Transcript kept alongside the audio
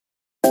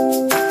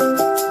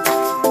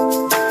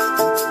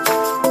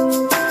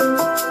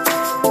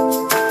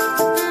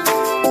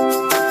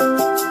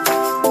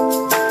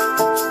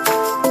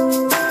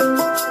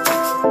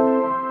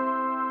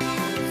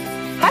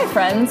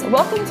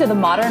to the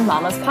Modern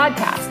Mamas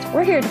podcast.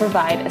 We're here to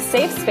provide a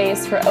safe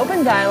space for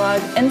open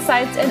dialogue,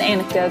 insights, and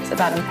anecdotes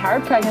about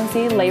empowered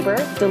pregnancy, labor,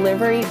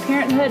 delivery,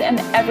 parenthood,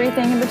 and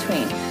everything in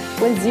between,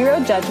 with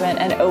zero judgment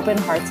and open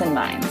hearts and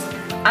minds.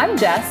 I'm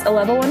Jess, a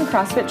level 1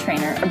 CrossFit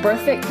trainer, a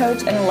birth fit coach,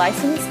 and a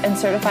licensed and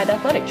certified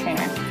athletic trainer.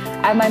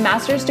 I have my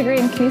master's degree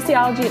in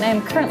kinesiology, and I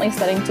am currently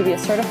studying to be a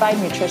certified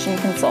nutrition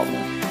consultant.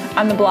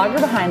 I'm the blogger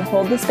behind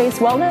Hold the Space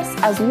Wellness,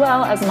 as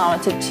well as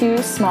mama to 2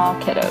 small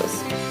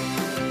kiddos.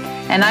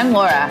 And I'm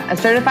Laura, a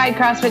certified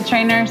CrossFit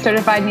trainer,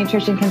 certified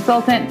nutrition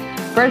consultant,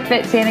 birth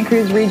fit Santa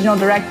Cruz regional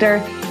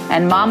director,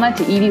 and mama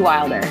to Evie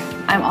Wilder.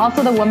 I'm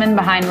also the woman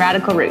behind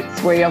Radical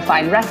Roots, where you'll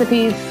find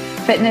recipes,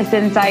 fitness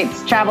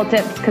insights, travel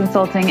tips,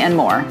 consulting, and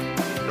more.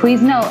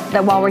 Please note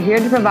that while we're here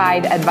to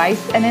provide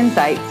advice and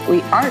insights,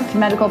 we aren't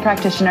medical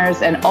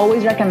practitioners and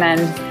always recommend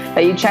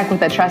that you check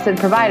with a trusted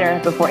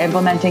provider before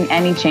implementing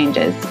any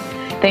changes.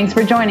 Thanks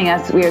for joining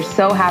us. We are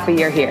so happy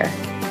you're here.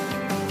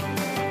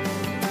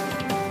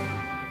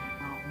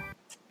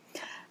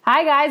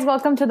 Hi guys,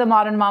 welcome to the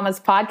Modern Mamas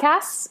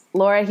podcast.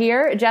 Laura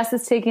here. Jess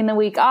is taking the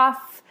week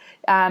off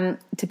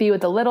to be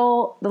with the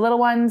little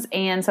ones,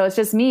 and so it's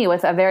just me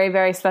with a very,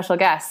 very special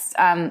guest.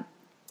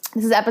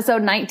 This is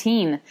episode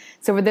 19.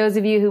 So for those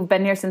of you who've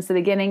been here since the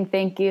beginning,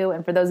 thank you.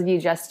 And for those of you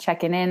just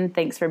checking in,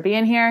 thanks for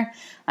being here.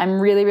 I'm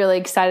really, really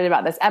excited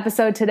about this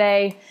episode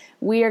today.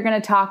 We are going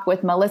to talk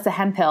with Melissa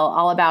Hemphill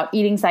all about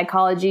eating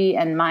psychology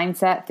and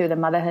mindset through the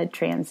motherhood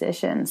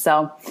transition.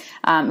 So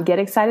get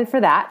excited for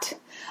that.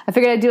 I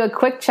figured I'd do a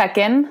quick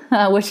check-in,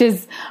 which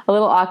is a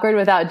little awkward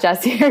without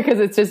Jess here because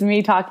it's just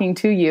me talking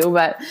to you,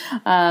 but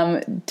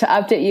to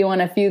update you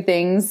on a few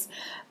things.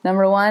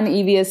 Number 1,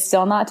 Evie is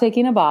still not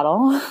taking a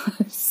bottle.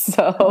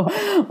 So,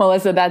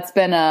 Melissa, that's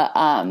been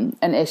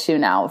an issue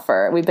now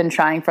we've been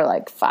trying for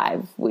like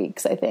 5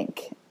 weeks, I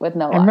think, with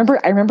no luck.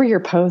 I remember your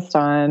post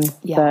on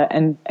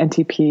the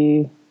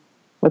NTP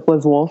with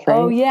Liz Wolfe, right?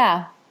 Oh,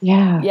 yeah.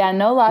 Yeah. Yeah,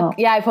 no luck. Oh.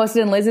 Yeah, I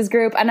posted in Liz's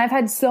group, and I've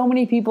had so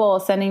many people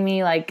sending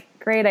me like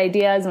great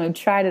ideas, and we've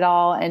tried it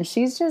all, and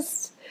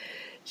she's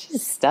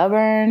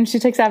stubborn. She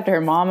takes after her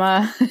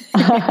mama.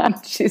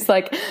 She's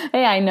like,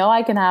 hey, I know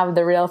I can have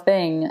the real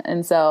thing.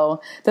 And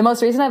so the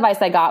most recent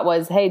advice I got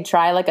was, hey,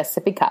 try like a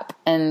sippy cup.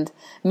 And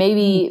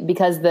maybe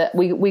because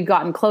we've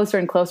gotten closer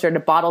and closer to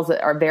bottles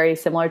that are very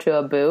similar to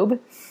a boob.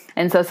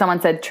 And so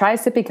someone said, try a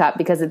sippy cup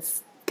because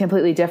it's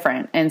completely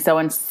different. And so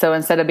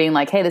instead of being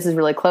like, hey, this is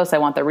really close, I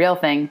want the real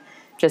thing,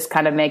 just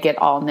kind of make it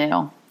all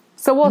new.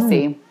 So we'll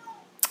see.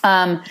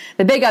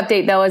 The big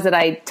update, though, is that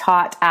I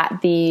taught at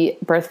the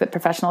Birth Fit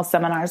Professional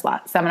seminar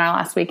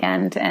last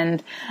weekend,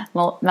 and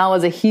Mel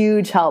was a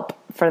huge help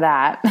for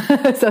that.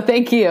 So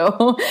thank you.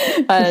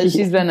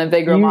 She's been a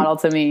big role model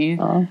to me.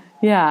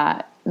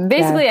 Yeah.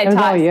 Basically, I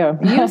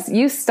taught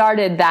you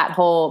started that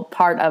whole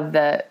part of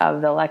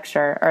the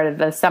lecture or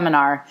the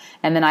seminar,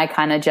 and then I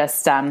kind of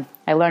just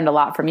I learned a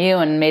lot from you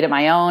and made it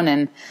my own,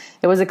 and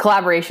it was a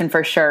collaboration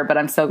for sure. But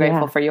I'm so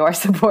grateful for your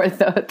support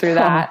through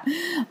that.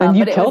 And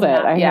you killed it.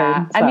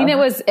 I mean,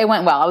 it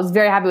went well. I was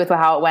very happy with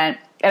how it went,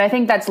 and I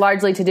think that's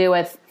largely to do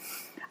with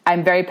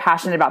I'm very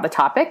passionate about the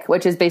topic,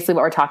 which is basically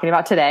what we're talking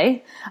about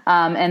today,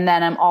 and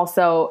then I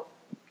also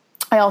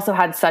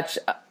had such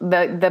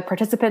the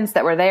participants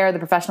that were there, the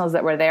professionals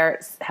that were there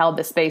held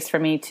the space for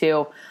me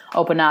to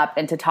open up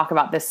and to talk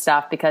about this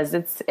stuff because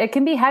it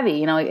can be heavy.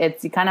 You know,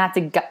 you kind of have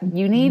to,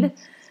 you need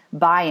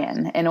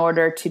buy-in in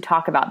order to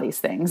talk about these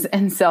things.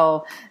 And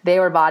so they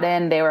were bought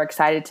in, they were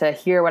excited to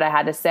hear what I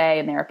had to say,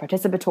 and they were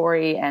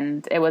participatory,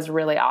 and it was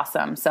really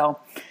awesome. So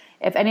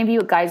if any of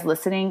you guys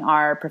listening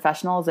are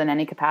professionals in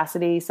any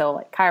capacity, so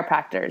like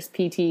chiropractors,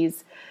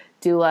 PTs,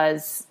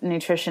 doulas,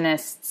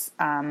 nutritionists,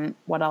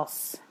 what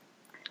else?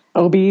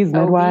 OBs,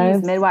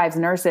 midwives,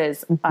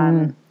 nurses,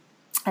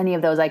 any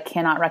of those, I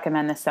cannot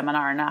recommend this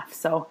seminar enough.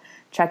 So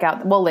check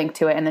out, we'll link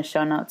to it in the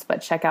show notes,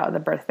 but check out the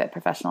Birth Fit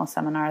Professional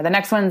Seminar. The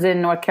next one's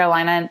in North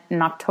Carolina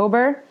in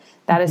October.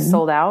 That is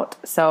sold out.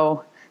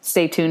 So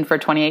stay tuned for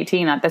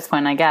 2018 at this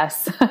point, I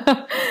guess.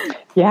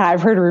 Yeah,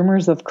 I've heard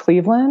rumors of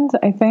Cleveland,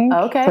 I think,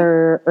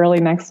 for early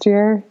next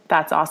year.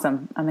 That's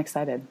awesome. I'm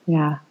excited.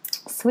 Yeah.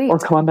 Sweet. Or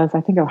Columbus,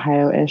 I think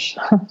Ohio-ish.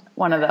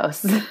 One of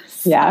those.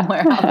 Yeah.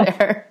 Somewhere out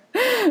there.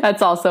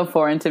 That's also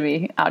foreign to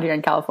me out here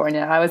in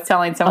California. I was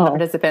telling some of the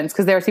participants,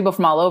 because there were people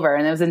from all over,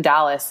 and it was in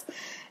Dallas,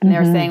 and they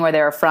were saying where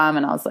they were from,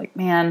 and I was like,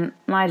 man,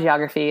 my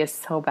geography is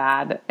so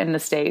bad in the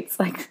States,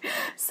 like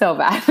so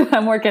bad.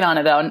 I'm working on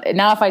it though.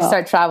 Now if I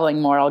start traveling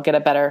more, I'll get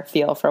a better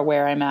feel for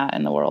where I'm at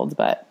in the world,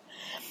 but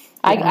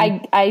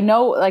I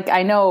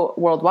know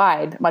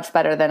worldwide much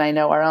better than I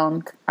know our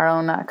own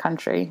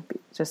country.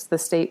 Just the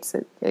States,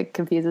 it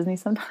confuses me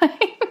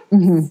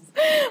sometimes,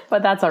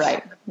 but that's all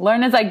right.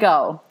 Learn as I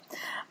go.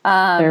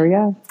 There we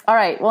go. All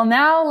right. Well,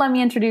 now let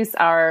me introduce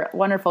our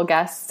wonderful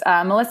guest.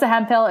 Melissa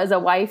Hemphill is a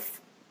wife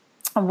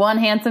of one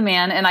handsome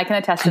man, and I can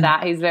attest to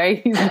that. He's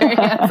very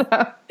handsome.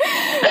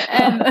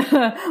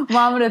 And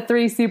mom of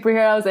 3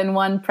 superheroes and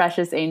 1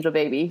 precious angel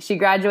baby. She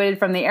graduated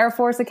from the Air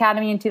Force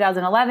Academy in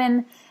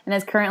 2011 and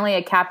is currently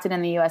a captain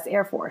in the U.S.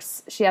 Air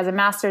Force. She has a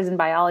master's in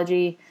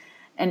biology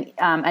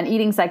an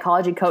eating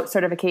psychology coach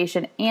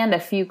certification, and a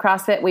few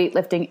CrossFit,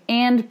 weightlifting,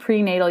 and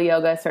prenatal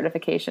yoga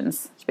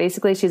certifications.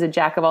 Basically, she's a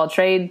jack of all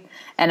trades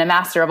and a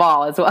master of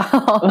all as well.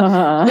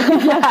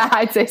 Yeah,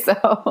 I'd say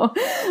so.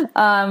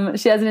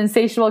 She has an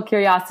insatiable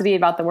curiosity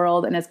about the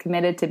world and is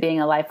committed to being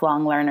a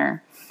lifelong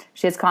learner.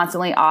 She is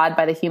constantly awed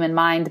by the human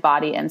mind,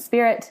 body, and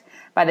spirit,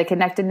 by the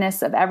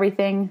connectedness of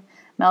everything.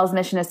 Mel's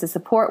mission is to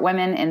support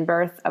women in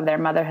birth of their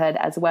motherhood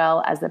as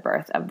well as the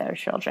birth of their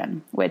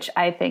children, which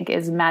I think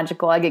is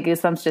magical. I get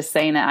goosebumps just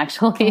saying it,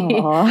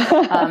 actually,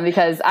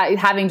 because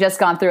having just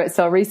gone through it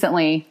so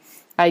recently,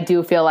 I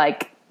do feel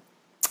like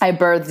I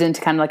birthed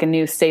into kind of like a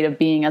new state of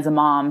being as a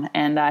mom,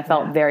 and I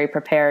felt very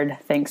prepared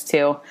thanks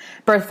to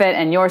BirthFit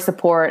and your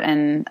support,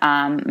 and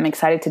I'm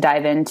excited to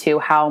dive into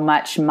how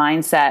much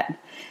mindset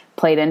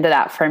played into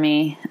that for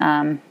me.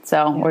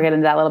 So we're getting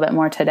into that a little bit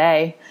more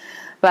today.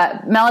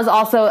 But Mel is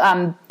also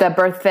the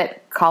BirthFit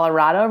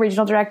Colorado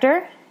regional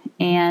director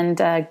and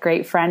a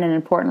great friend and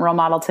important role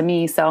model to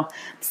me. So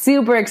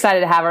super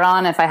excited to have her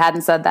on if I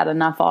hadn't said that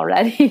enough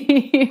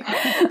already.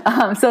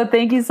 So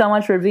thank you so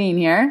much for being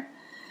here.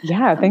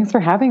 Yeah, thanks for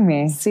having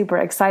me. Super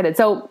excited.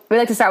 So we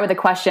like to start with a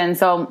question.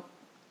 So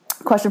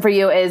question for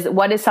you is,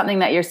 what is something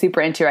that you're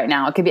super into right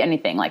now? It could be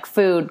anything, like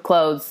food,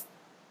 clothes,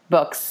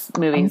 books,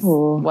 movies,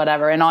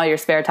 whatever, in all your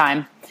spare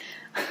time.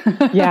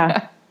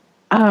 Yeah.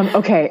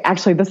 Okay.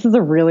 Actually, this is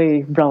a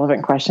really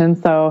relevant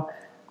question. So,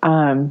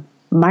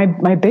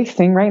 my big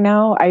thing right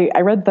now,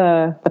 I read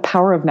the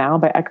Power of Now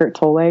by Eckhart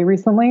Tolle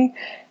recently,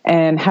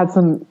 and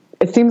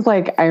it seems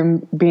like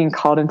I'm being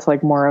called into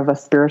like more of a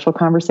spiritual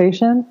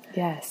conversation.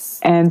 Yes.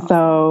 And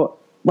so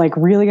like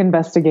really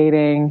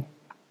investigating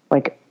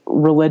like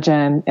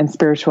religion and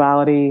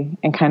spirituality,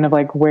 and kind of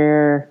like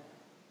where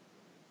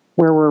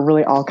we're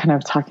really all kind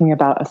of talking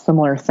about a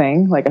similar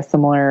thing, like a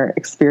similar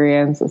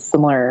experience, a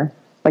similar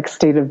like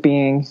state of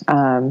being.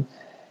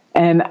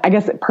 And I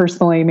guess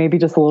personally, maybe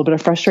just a little bit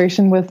of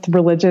frustration with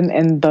religion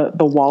and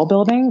the wall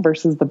building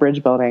versus the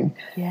bridge building.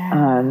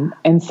 Yeah.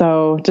 And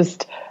so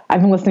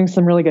I've been listening to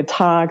some really good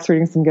talks,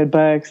 reading some good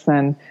books,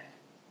 and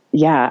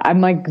yeah,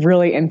 I'm like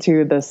really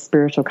into the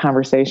spiritual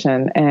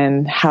conversation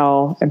and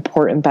how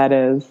important that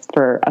is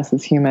for us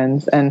as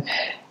humans. And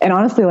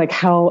honestly, like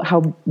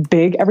how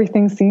big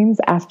everything seems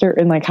after,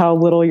 and like how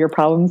little your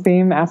problems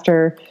seem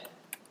after,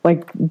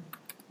 like,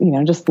 you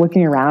know, just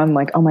looking around,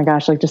 like, oh my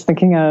gosh, like just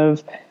thinking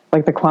of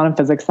like the quantum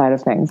physics side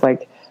of things.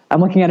 Like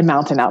I'm looking at a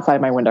mountain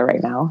outside my window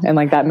right now, and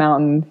like that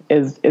mountain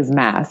is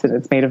mass, and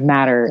it's made of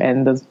matter,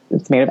 and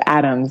it's made of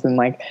atoms, and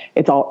like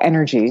it's all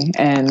energy,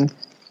 and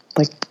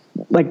like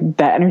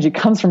that energy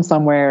comes from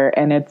somewhere,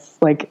 and it's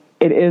like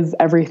it is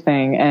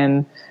everything,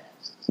 and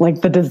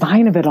like the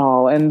design of it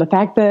all, and the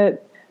fact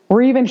that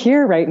we're even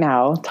here right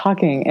now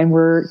talking, and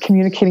we're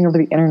communicating over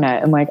the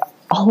internet, and like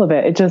all of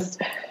it, it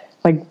just,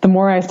 like, the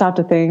more I stop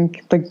to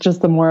think, like,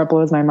 just the more it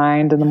blows my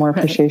mind, and the more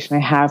appreciation I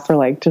have for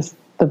like just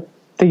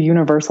the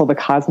universal, the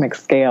cosmic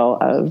scale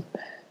of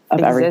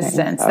existence.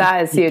 Everything. So,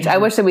 that is huge. Yeah. I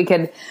wish that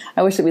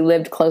we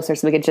lived closer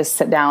so we could just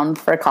sit down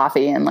for a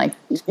coffee and like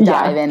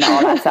dive into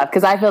all that stuff.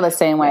 Cause I feel the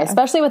same way,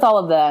 especially with all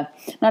of the,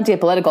 not to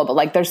get political, but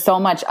like there's so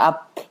much I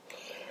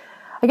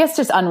guess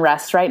just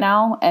unrest right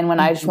now. And when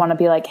I just want to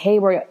be like, hey,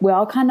 we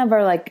all kind of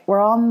are like, we're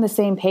all on the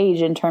same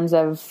page in terms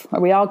of, or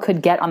we all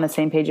could get on the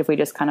same page if we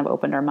just kind of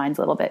opened our minds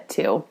a little bit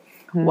to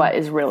what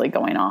is really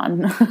going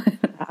on.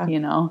 You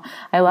know,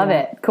 I love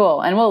it.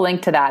 Cool. And we'll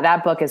link to that.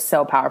 That book is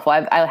so powerful.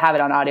 I have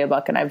it on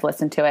audiobook and I've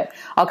listened to it.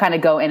 I'll kind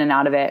of go in and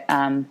out of it.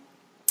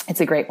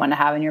 It's a great one to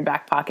have in your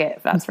back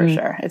pocket. That's for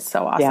sure. It's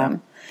so awesome. Yeah.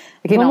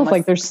 It's almost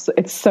like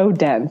it's so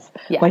dense.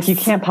 Yes. Like you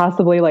can't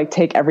possibly like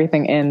take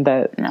everything in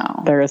that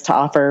there is to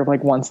offer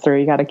like once through.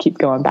 You got to keep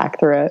going back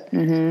through it.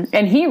 Mm-hmm.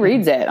 And he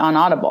reads it on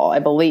Audible, I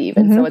believe.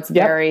 And so it's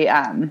very,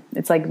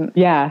 it's like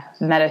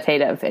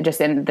meditative,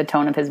 just in the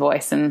tone of his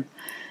voice. And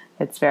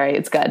it's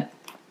good.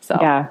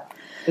 So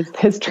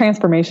his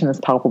transformation is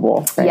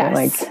palpable, right?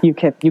 Yes. Like you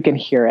can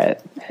hear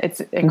it. It's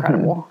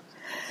incredible.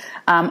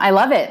 I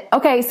love it.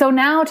 Okay. So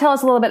now tell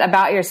us a little bit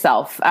about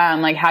yourself.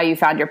 Like how you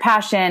found your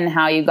passion,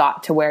 how you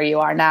got to where you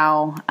are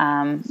now.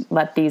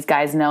 Let these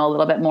guys know a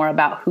little bit more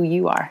about who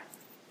you are.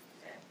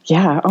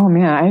 Yeah. Oh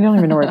man. I don't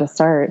even know where to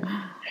start.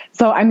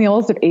 So I'm the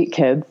oldest of 8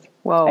 kids.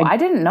 Whoa. I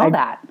didn't know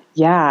that.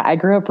 Yeah. I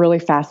grew up really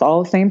fast.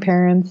 All the same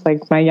parents.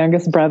 Like my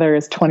youngest brother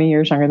is 20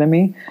 years younger than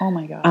me. Oh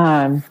my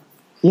gosh.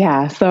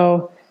 Yeah.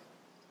 So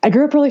I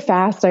grew up really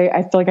fast.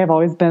 I feel like I've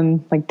always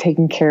been like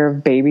taking care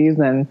of babies,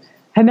 and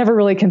had never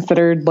really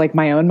considered like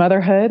my own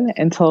motherhood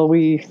until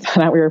we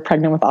found out we were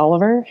pregnant with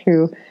Oliver,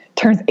 who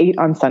turns 8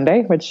 on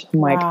Sunday, which I'm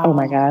like, oh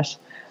my gosh,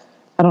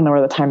 I don't know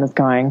where the time is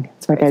going.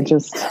 It's like, I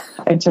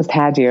just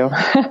had you.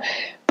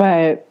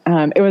 But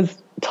it was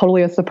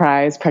totally a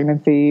surprise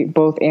pregnancy.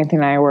 Both Anthony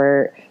and I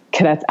were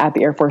cadets at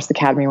the Air Force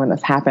Academy when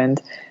this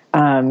happened.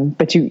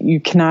 But you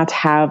cannot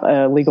have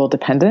a legal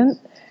dependent.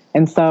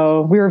 And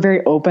so we were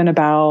very open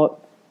about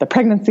the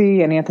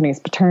pregnancy and Anthony's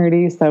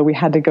paternity. So we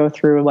had to go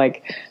through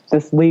like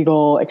this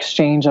legal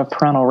exchange of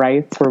parental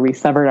rights where we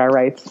severed our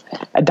rights,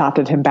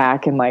 adopted him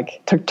back, and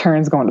like took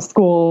turns going to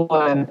school.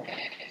 And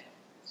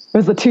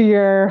was a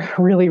 2-year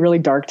really, really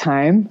dark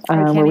time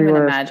where we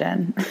were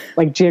imagine.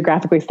 like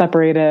geographically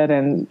separated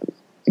and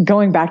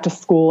going back to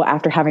school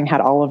after having had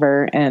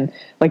Oliver and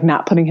like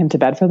not putting him to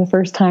bed for the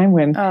first time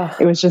when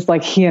it was just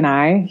like he and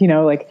I, you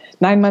know, like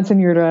 9 months in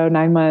utero,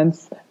 9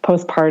 months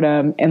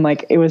postpartum. And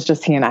like, it was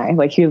just he and I,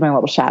 like he was my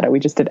little shadow. We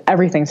just did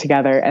everything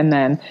together. And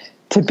then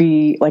to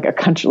be like a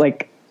country,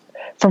 like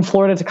from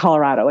Florida to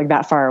Colorado, like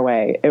that far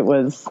away, it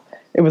was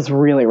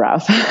really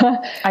rough.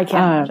 I can't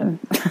imagine.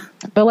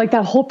 But like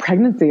that whole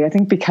pregnancy, I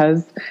think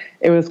because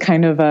it was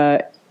kind of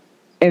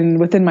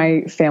within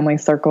my family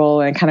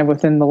circle and kind of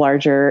within the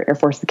larger Air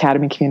Force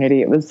Academy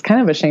community, it was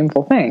kind of a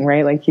shameful thing,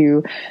 right? Like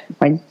you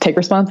like take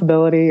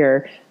responsibility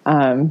or,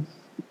 I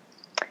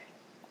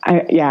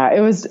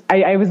was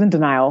in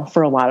denial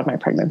for a lot of my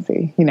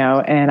pregnancy, you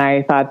know, and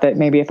I thought that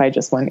maybe if I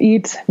just wouldn't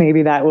eat,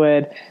 maybe that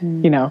would,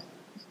 you know,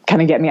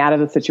 kind of get me out of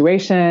the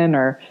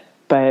situation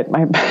but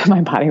my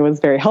body was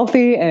very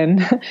healthy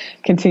and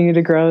continued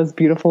to grow this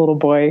beautiful little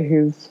boy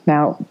who's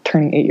now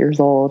turning 8 years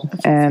old.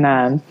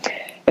 And,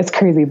 it's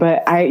crazy,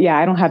 but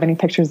I don't have any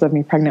pictures of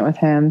me pregnant with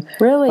him.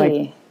 Really?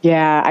 Like,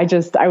 yeah.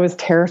 I was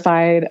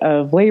terrified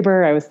of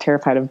labor. I was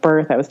terrified of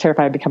birth. I was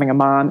terrified of becoming a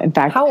mom. In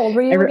fact, how old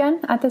were you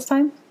again at this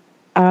time?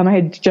 I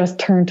had just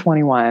turned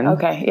 21.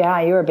 Okay.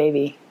 Yeah. You were a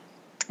baby.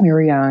 We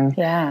were young.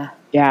 Yeah.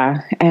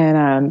 Yeah.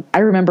 And, I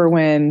remember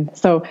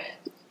so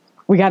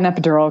we got an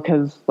epidural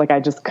because like I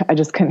just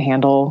couldn't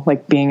handle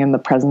like being in the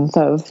presence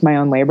of my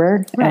own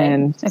labor. Right.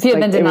 And if you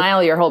had been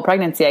denial your whole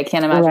pregnancy, I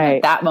can't imagine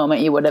at that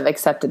moment you would have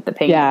accepted the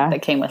pain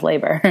that came with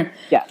labor.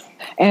 Yes.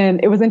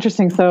 And it was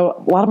interesting.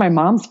 So a lot of my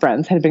mom's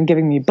friends had been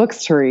giving me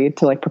books to read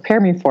to like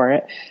prepare me for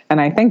it. And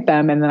I thanked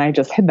them and then I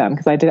just hid them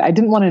because I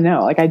didn't want to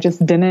know. Like I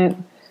just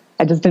didn't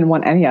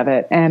want any of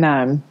it.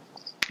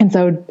 And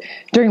so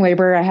during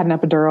labor, I had an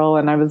epidural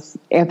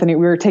and we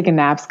were taking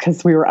naps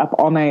because we were up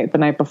all night the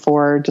night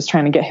before, just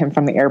trying to get him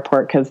from the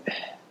airport because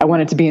I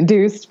wanted to be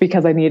induced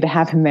because I needed to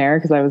have him there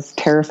because I was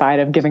terrified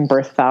of giving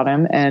birth without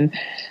him. And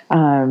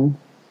I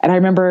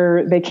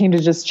remember they came to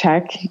just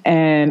check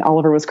and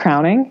Oliver was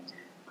crowning.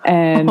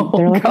 And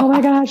they're like, oh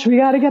my gosh, we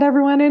got to get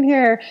everyone in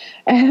here.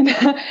 And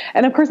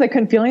of course I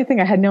couldn't feel anything.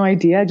 I had no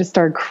idea. I just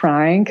started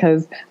crying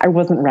because I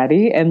wasn't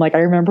ready. And like, I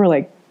remember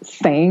like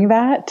saying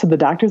that to the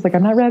doctors, like,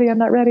 I'm not ready. And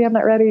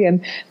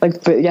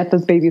like, but yet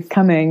this baby's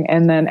coming.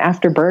 And then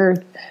after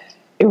birth,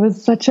 it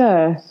was such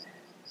a,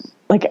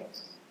 like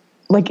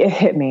it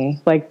hit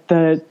me, like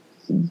the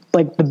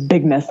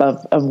bigness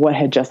of what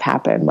had just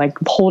happened, like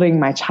holding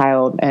my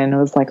child. And it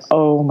was like,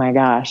 oh my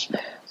gosh,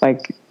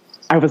 like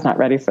I was not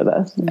ready for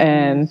this. Mm-hmm.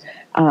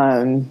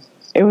 And,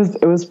 it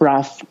was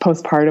rough.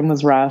 Postpartum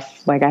was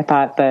rough. Like I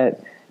thought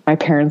that my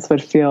parents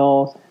would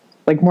feel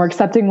like more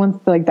accepting once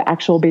like the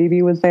actual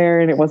baby was there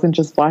and it wasn't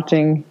just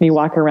watching me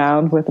walk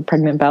around with a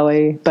pregnant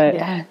belly, but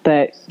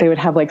that they would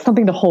have like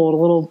something to hold, a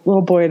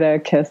little boy to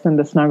kiss and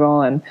to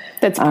snuggle. And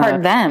that's part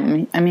of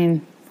them. I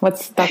mean,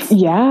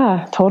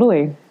 yeah,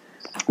 totally.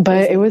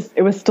 But it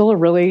was still a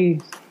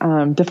really,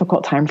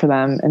 difficult time for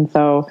them. And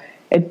so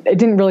it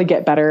didn't really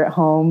get better at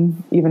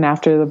home even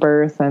after the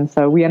birth. And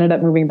so we ended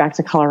up moving back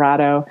to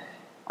Colorado.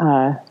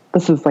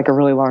 This is like a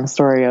really long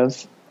story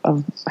of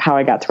how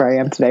I got to where I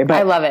am today, but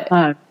I love it.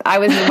 What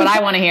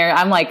I want to hear.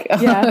 I'm like, I'm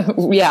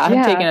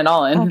taking it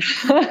all in.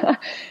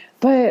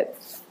 But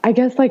I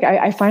guess like,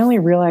 I finally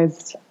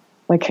realized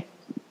like,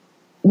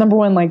 number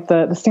one, like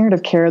the standard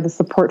of care, the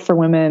support for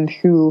women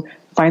who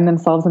find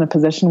themselves in a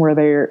position where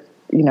they're,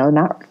 you know,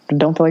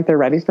 don't feel like they're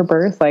ready for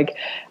birth, like,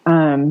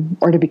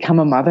 or to become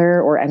a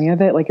mother or any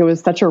of it. Like it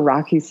was such a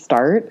rocky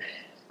start.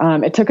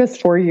 It took us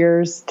 4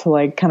 years to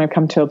like kind of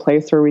come to a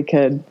place where we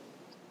could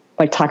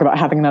like talk about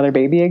having another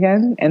baby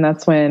again. And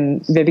that's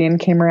when Vivian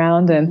came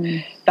around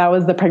and that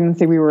was the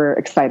pregnancy we were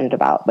excited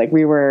about. Like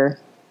we were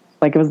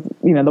like, it was,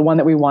 you know, the one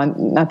that we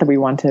not that we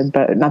wanted,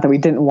 but not that we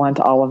didn't want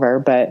Oliver,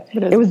 but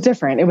it was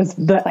different. It was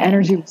the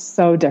energy was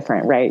so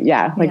different. Right.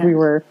 Yeah. Like we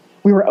were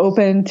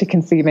open to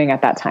conceiving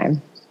at that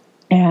time.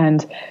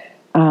 And,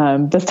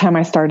 this time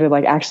I started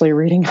like actually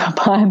reading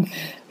up on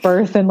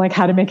birth and like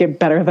how to make it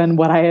better than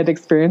what I had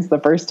experienced the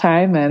first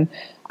time. And,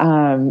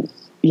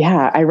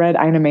 I read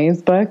Ina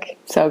May's book.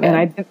 So good.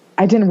 And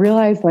I didn't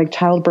realize like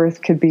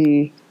childbirth could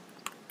be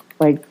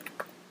like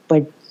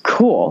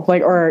cool,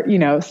 like, or, you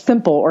know,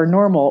 simple or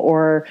normal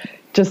or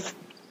just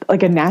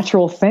like a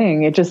natural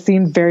thing. It just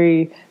seemed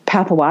very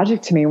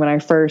pathologic to me when I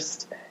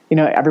first, you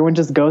know, everyone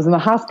just goes in the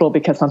hospital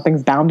because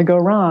something's bound to go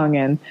wrong.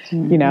 And,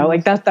 you know,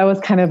 like that was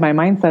kind of my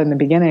mindset in the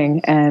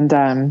beginning.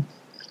 And,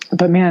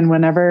 but man,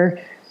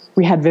 whenever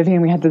we had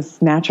Vivian, we had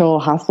this natural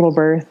hospital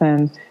birth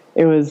and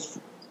it was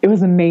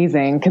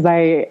amazing because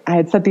I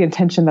had set the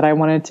intention that I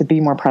wanted to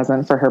be more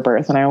present for her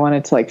birth and I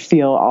wanted to like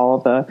feel all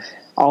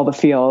the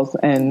feels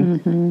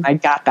and I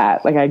got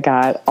that. Like I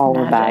got all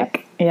of that.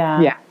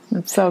 Yeah. Yeah.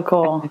 It's so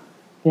cool.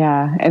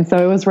 Yeah. And so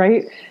it was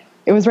right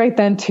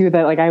then too,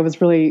 that like I was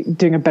really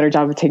doing a better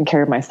job of taking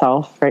care of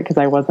myself, right? Cause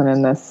I wasn't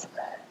in this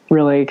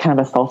really kind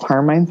of a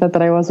self-harm mindset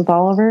that I was with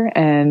Oliver.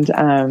 And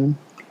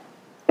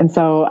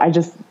so I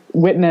just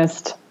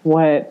witnessed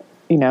what,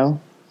 you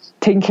know,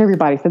 taking care of your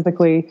body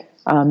physically,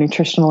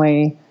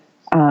 nutritionally,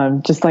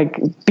 just like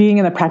being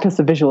in the practice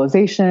of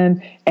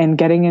visualization and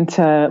getting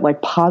into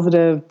like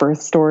positive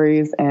birth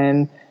stories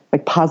and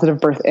like positive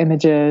birth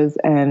images,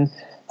 and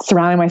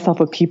surrounding myself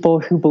with people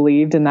who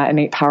believed in that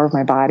innate power of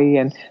my body,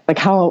 and like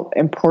how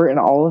important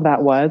all of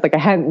that was. Like I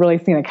hadn't really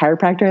seen a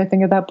chiropractor, I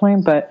think, at that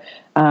point, but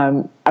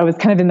I was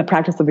kind of in the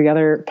practice of the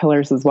other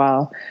pillars as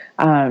well.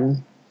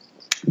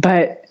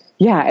 But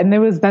yeah, and it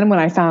was then when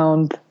I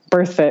found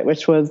BirthFit,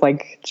 which was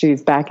like,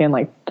 geez, back in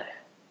like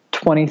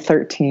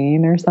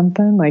 2013 or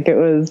something. Like it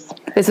was.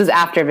 This was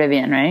after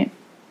Vivian, right?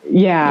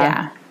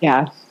 Yeah.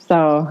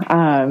 So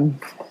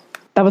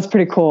that was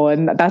pretty cool.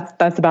 And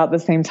that's about the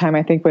same time,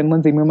 I think, when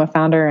Lindsay Muma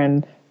found her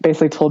and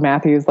basically told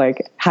Matthews,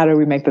 like, how do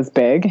we make this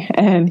big?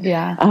 And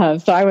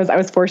so I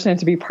was fortunate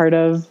to be part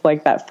of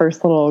like that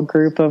first little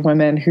group of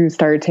women who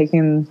started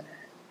taking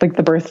like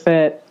the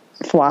BirthFit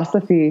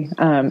philosophy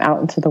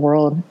out into the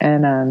world.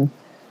 And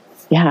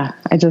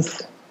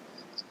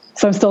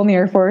so I'm still in the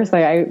Air Force.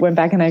 I went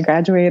back and I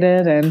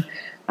graduated, and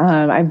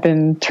I've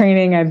been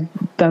training. I've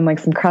done like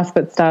some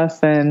CrossFit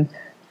stuff and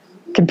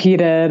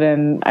competed,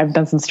 and I've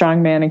done some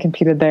strongman and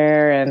competed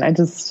there. And I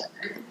just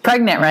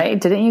pregnant, right?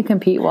 Didn't you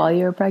compete while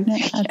you were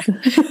pregnant?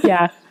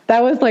 Yeah,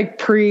 that was like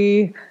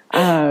pre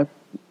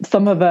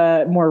some of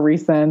the more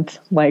recent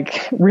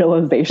like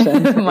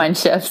realizations, mind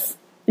shifts.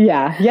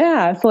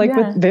 Yeah. So like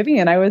with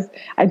Vivian,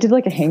 I did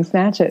like a hang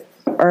snatch I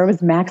was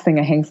maxing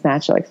a hang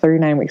snatch at like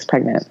 39 weeks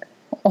pregnant.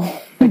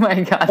 Oh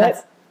my God.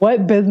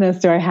 What business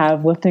do I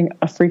have lifting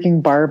a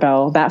freaking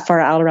barbell that far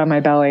out around my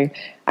belly?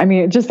 I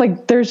mean, just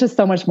like, there's just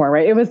so much more,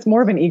 right? It was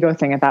more of an ego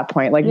thing at that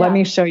point. Like, let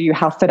me show you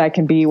how fit I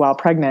can be while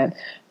pregnant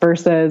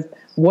versus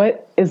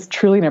what is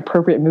truly an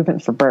appropriate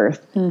movement for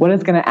birth. Mm-hmm. What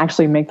is going to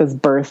actually make this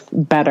birth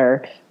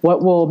better?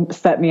 What will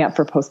set me up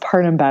for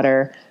postpartum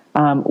better?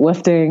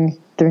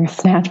 Doing a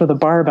snatch with a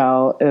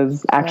barbell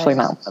is actually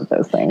not one of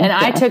those things. And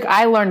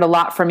I learned a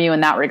lot from you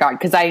in that regard.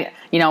 Cause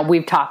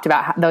we've talked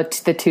about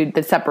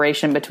the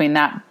separation between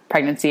that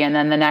pregnancy and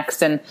then the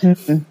next. And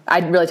I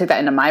really took that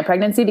into my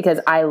pregnancy because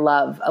I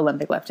love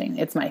Olympic lifting.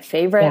 It's my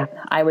favorite.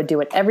 Yeah. I would do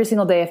it every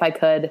single day if I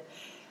could.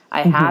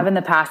 I have in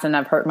the past, and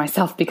I've hurt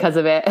myself because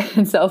of it.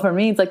 And so for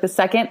me, it's like the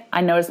second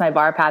I noticed my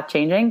bar path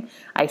changing,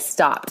 I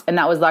stopped. And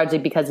that was largely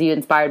because you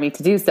inspired me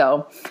to do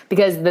so.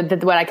 Because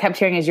what I kept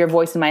hearing is your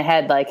voice in my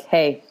head, like,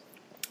 hey,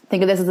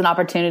 think of this as an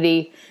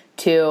opportunity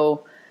to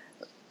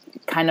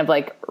kind of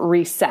like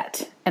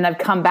reset. And I've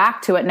come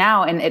back to it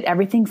now, and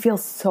everything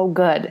feels so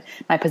good.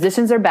 My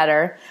positions are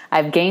better.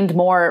 I've gained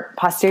more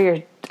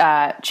posterior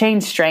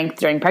chain strength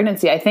during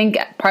pregnancy. I think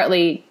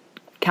partly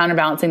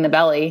counterbalancing the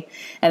belly,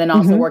 and then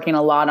also working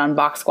a lot on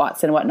box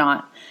squats and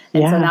whatnot.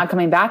 And so now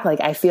coming back, like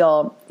I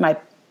feel my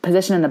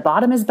position in the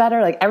bottom is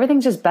better. Like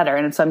everything's just better.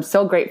 And so I'm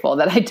so grateful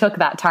that I took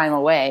that time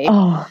away.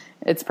 Oh.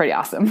 It's pretty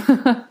awesome.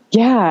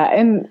 Yeah.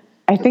 And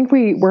I think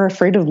we're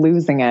afraid of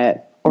losing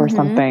it or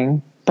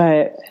something,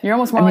 but you're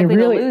almost more likely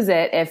to lose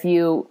it if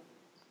you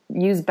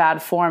use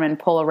bad form and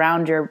pull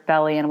around your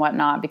belly and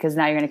whatnot, because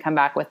now you're going to come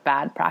back with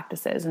bad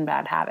practices and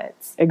bad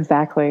habits.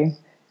 Exactly.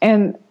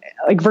 And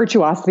like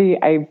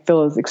virtuosity, I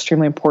feel is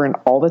extremely important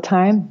all the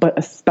time, but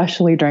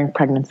especially during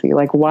pregnancy.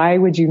 Like, why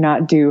would you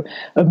not do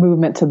a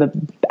movement to the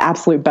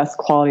absolute best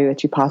quality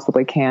that you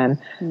possibly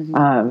can?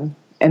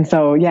 And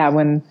so,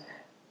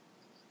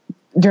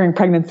 during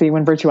pregnancy,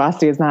 when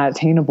virtuosity is not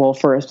attainable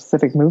for a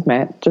specific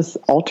movement, just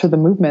alter the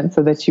movement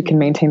so that you can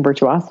maintain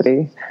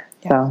virtuosity.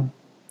 Yeah. So,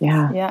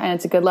 yeah. Yeah. And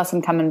it's a good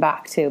lesson coming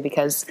back too,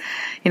 because,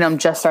 I'm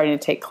just starting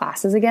to take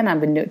classes again.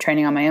 I've been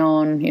training on my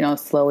own,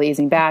 slowly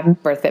easing back,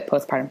 BirthFit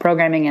postpartum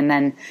programming, and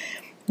then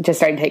just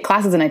starting to take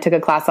classes. And I took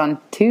a class on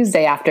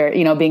Tuesday after,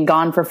 being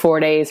gone for 4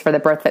 days for the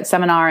BirthFit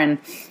seminar, and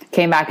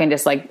came back and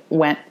just like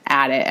went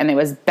at it. And it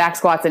was back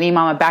squats and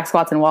E-mama, back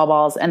squats and wall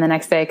balls. And the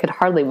next day I could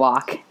hardly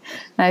walk.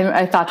 And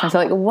I thought to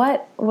myself, like,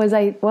 what was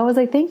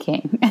I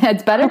thinking?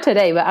 It's better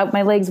today, but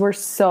my legs were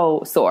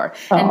so sore.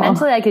 And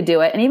mentally I could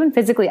do it. And even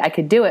physically I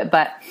could do it,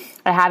 but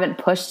I haven't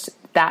pushed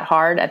that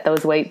hard at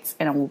those weights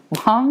in a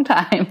long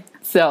time.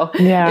 So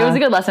it was a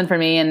good lesson for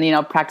me,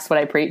 and, practice what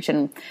I preach,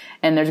 and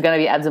there's going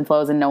to be ebbs and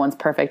flows, and no one's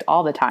perfect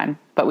all the time,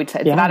 but it's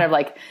a matter of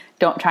like,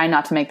 don't try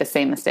not to make the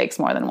same mistakes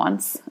more than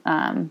once.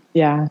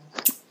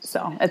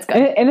 So it's good.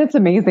 And it's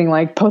amazing.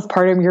 Like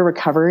postpartum, your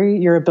recovery,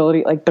 your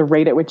ability, like the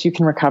rate at which you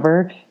can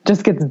recover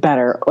just gets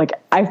better. Like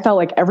I felt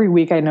like every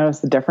week I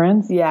noticed the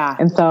difference. Yeah.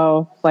 And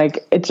so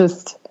like, it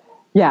just,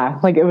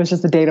 like it was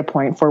just a data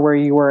point for where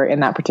you were in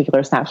that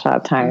particular snapshot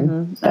of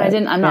time. But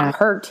I'm not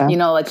hurt,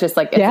 it's just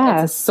like, it's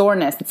a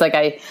soreness. It's like,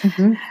 I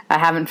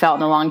haven't felt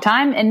in a long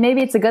time, and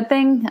maybe it's a good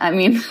thing. I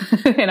mean,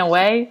 in a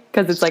way,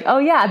 cause it's like, oh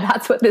yeah,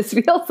 that's what this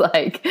feels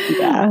like.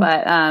 Yeah.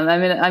 But,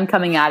 I'm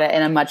coming at it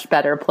in a much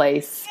better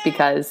place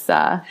because,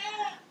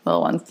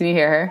 little ones, can you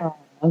hear her?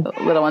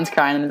 Little one's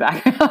crying in the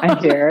background. I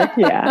hear,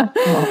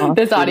 yeah.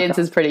 This audience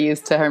is pretty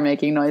used to her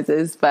making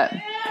noises, but,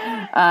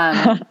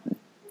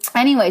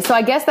 anyway, so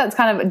I guess that's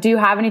kind of, do you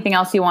have anything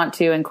else you want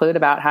to include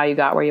about how you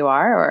got where you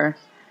are, or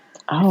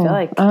I feel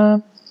like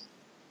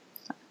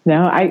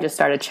No, I just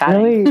started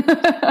chatting.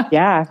 Really,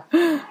 yeah.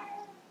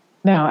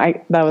 No,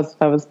 that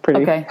was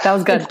pretty. Okay, that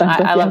was good.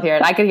 I love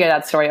hearing it. I could hear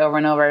that story over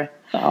and over.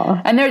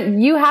 Aww.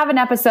 And you have an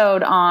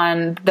episode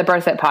on the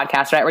Birth It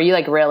podcast, right? Where you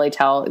like really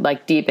tell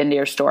like deep into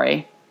your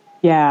story.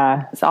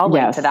 Yeah. So I'll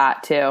link to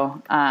that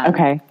too.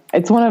 Okay.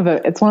 It's one of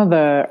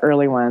the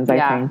early ones,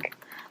 I think.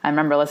 I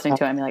remember listening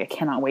to it and being like, I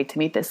cannot wait to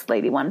meet this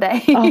lady one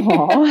day.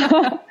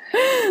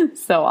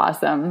 So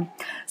awesome.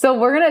 So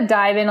we're going to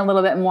dive in a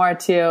little bit more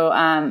to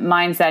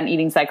mindset and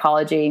eating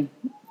psychology.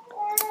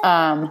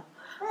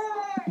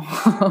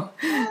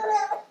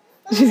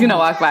 She's going to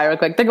walk by real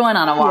quick. They're going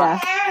on a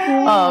walk.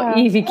 Yeah. Oh,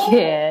 Evie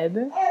kid.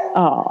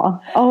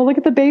 Oh, look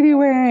at the baby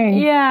wearing.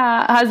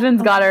 Yeah.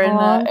 Husband's got her in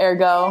the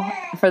ergo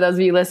for those of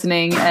you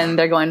listening. And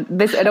they're going,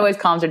 it always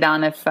calms her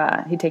down if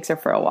he takes her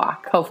for a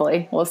walk.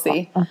 Hopefully. We'll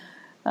see.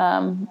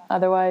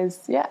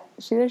 Otherwise, yeah,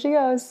 there she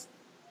goes.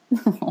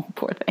 Oh,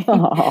 poor thing.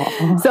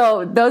 Aww.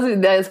 So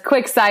those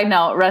quick side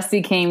note,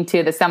 Rusty came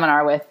to the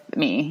seminar with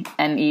me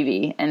and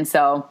Evie. And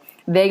so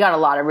they got a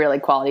lot of really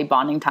quality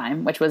bonding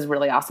time, which was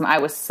really awesome. I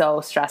was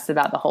so stressed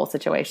about the whole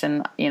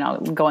situation,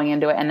 going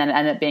into it, and then it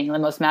ended up being the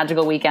most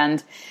magical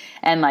weekend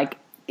and like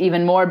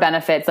even more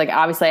benefits. Like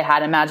obviously I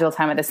had a magical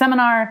time at the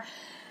seminar,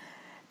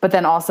 but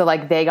then also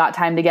like they got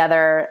time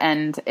together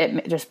and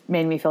it just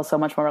made me feel so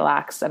much more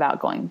relaxed about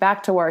going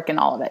back to work and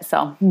all of it.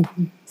 So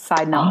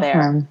side note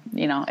there,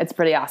 it's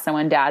pretty awesome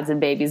when dads and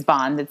babies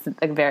bond. It's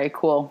a very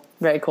cool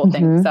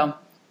thing. So,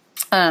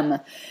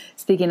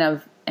 speaking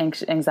of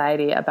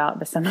anxiety about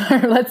the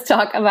seminar, let's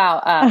talk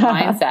about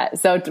mindset.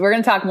 So we're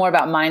going to talk more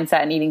about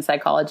mindset and eating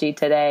psychology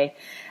today.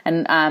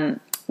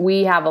 And,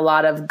 we have a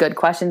lot of good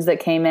questions that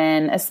came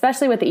in,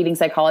 especially with the eating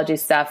psychology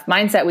stuff.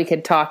 Mindset, we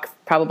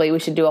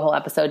should do a whole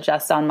episode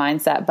just on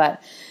mindset.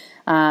 But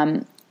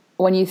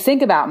when you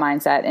think about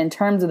mindset in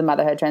terms of the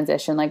motherhood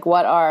transition, like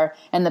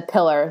and the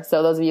pillar,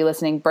 so those of you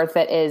listening,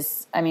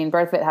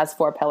 BirthFit has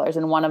 4 pillars,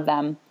 and one of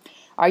them,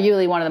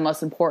 arguably one of the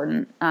most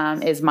important,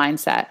 is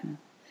mindset.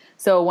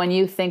 So when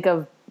you think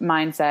of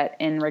mindset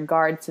in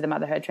regards to the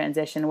motherhood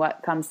transition,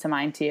 what comes to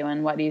mind to you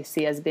and what do you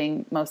see as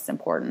being most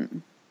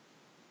important?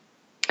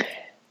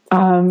 It's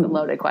a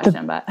loaded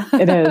question, but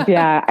it is.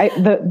 Yeah.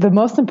 The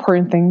most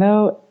important thing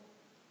though,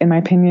 in my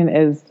opinion,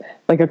 is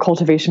like a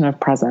cultivation of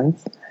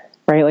presence,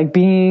 right? Like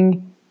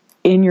being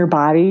in your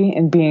body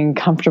and being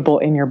comfortable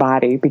in your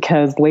body,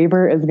 because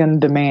labor is going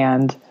to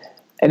demand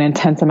an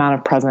intense amount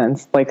of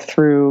presence, like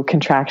through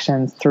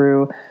contractions,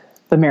 through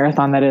the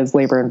marathon that is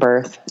labor and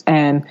birth.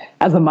 And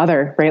as a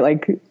mother, right,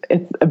 like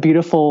it's a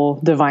beautiful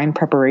divine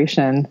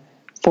preparation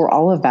for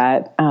all of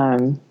that.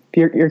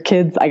 Your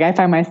kids, like I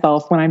find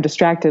myself when I'm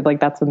distracted, like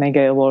that's when they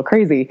get a little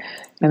crazy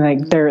and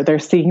like they're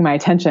seeking my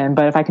attention.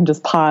 But if I can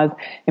just pause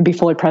and be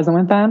fully present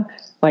with them,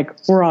 like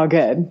we're all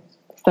good.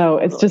 So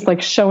it's just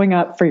like showing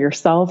up for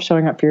yourself,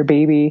 showing up for your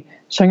baby,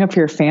 showing up for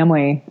your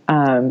family,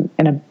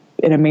 in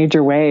a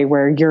major way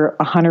where you're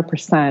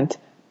 100%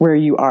 where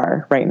you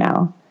are right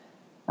now.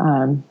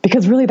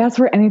 Because really that's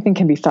where anything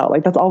can be felt.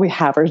 Like that's all we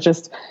have are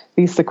just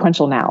these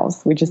sequential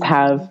nows. We just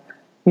have,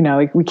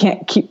 like we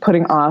can't keep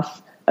putting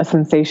off a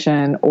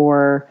sensation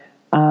or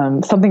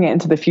something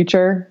into the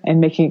future and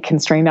making it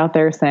constrained out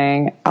there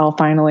saying, I'll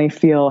finally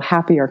feel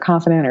happy or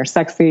confident or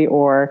sexy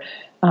or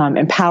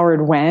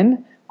empowered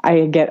when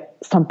I get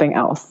something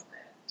else.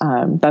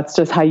 That's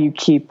just how you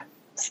keep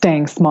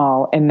staying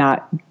small and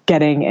not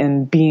getting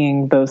and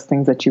being those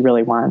things that you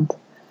really want.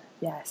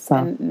 Yes. So.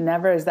 And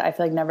never is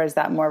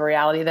that more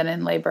reality than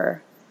in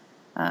labor.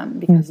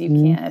 Because you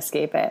can't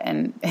escape it,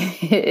 and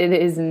it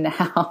is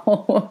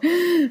now.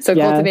 So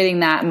cultivating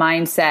that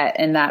mindset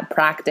and that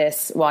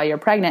practice while you're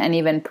pregnant and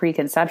even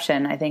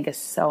preconception, I think is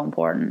so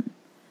important.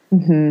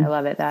 I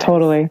love it. That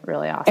totally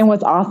really awesome. And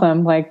what's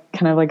awesome, like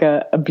kind of like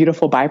a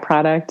beautiful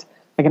byproduct,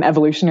 like an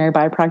evolutionary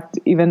byproduct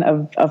even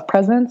of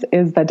presence,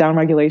 is the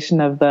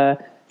downregulation of the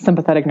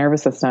sympathetic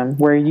nervous system,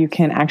 where you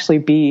can actually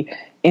be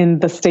in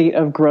the state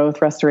of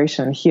growth,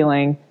 restoration,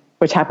 healing,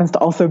 which happens to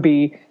also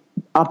be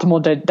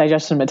optimal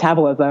digestion and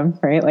metabolism,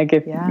 right? Like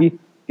if you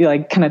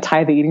like kind of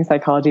tie the eating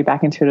psychology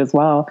back into it as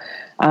well,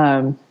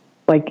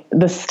 like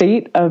the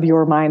state of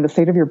your mind, the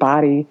state of your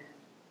body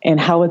and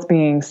how it's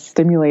being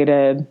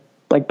stimulated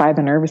like by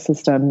the nervous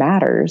system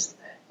matters.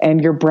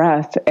 And your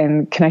breath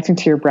and connecting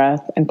to your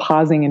breath and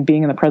pausing and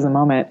being in the present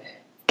moment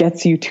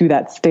gets you to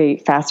that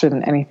state faster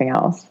than anything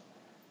else.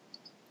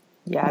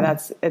 Yeah,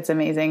 it's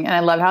amazing. And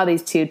I love how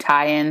these two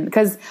tie in,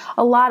 because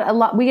a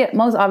lot, we get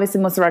most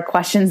of our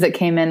questions that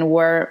came in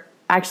were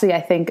actually,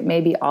 I think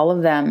maybe all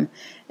of them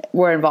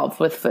were involved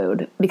with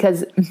food,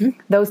 because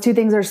those two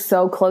things are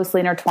so closely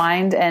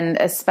intertwined, and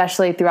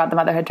especially throughout the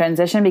motherhood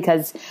transition,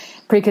 because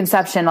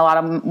preconception, a lot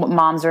of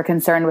moms are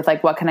concerned with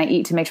like, what can I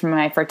eat to make sure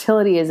my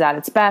fertility is at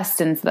its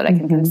best and so that I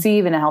can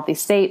conceive in a healthy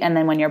state. And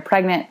then when you're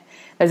pregnant,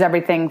 there's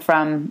everything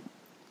from,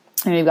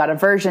 you've got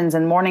aversions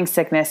and morning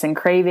sickness and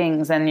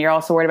cravings, and you're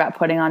also worried about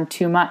putting on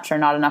too much or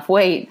not enough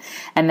weight,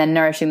 and then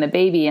nourishing the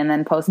baby. And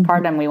then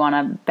postpartum, we want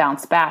to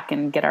bounce back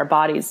and get our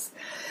bodies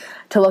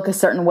to look a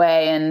certain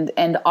way.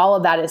 And all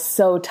of that is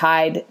so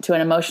tied to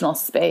an emotional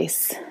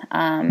space.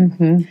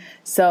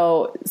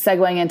 So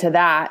segueing into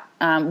that,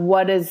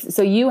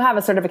 so you have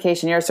a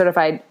certification, you're a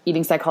certified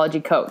eating psychology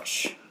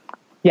coach.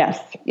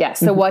 Yes. Yes.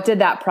 So what did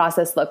that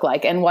process look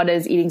like? And what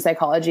does eating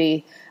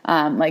psychology,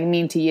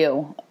 mean to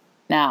you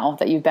now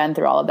that you've been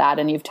through all of that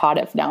and you've taught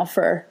it now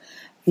for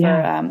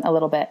a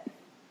little bit?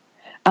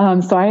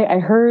 So I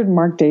heard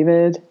Mark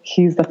David,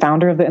 he's the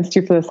founder of the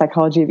Institute for the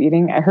Psychology of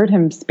Eating. I heard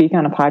him speak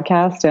on a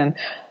podcast, and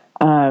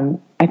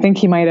I think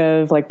he might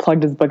have like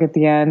plugged his book at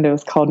the end. It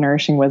was called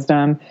Nourishing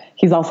Wisdom.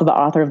 He's also the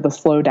author of the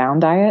Slow Down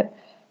Diet.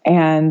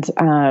 And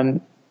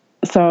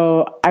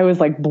so I was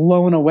like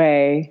blown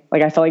away.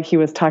 Like I felt like he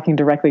was talking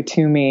directly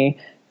to me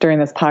during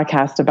this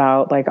podcast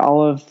about like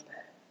all of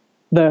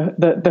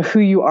the who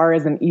you are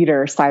as an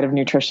eater side of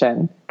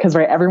nutrition. Cause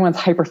right, everyone's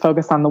hyper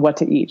focused on the what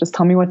to eat. Just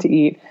tell me what to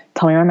eat.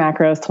 Tell me my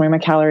macros, tell me my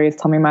calories,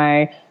 tell me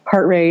my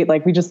heart rate.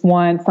 Like we just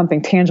want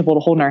something tangible to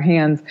hold in our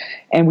hands.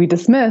 And we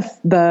dismiss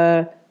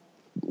the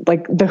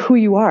who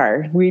you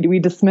are. We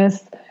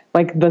dismiss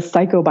like the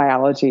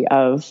psychobiology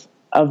of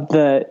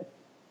the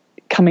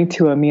coming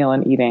to a meal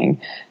and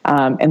eating.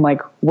 And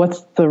like,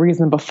 what's the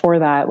reason before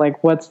that?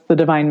 Like, what's the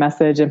divine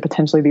message and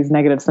potentially these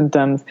negative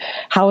symptoms?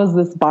 How is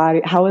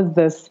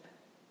this,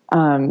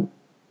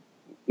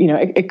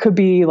 it could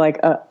be like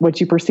what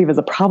you perceive as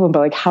a problem, but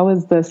like, how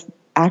is this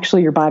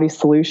actually your body's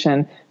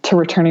solution to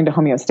returning to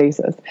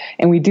homeostasis?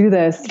 And we do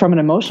this from an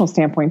emotional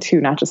standpoint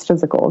too, not just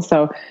physical.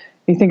 So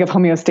you think of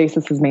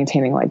homeostasis as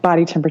maintaining like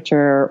body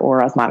temperature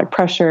or osmotic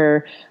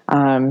pressure,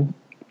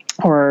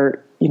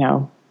 or,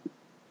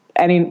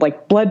 any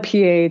like blood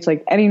pH,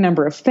 like any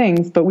number of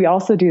things. But we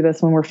also do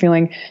this when we're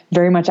feeling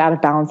very much out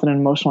of balance in an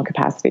emotional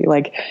capacity,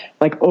 like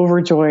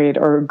overjoyed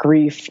or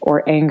grief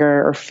or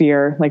anger or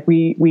fear. Like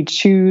we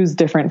choose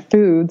different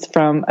foods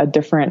from a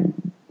different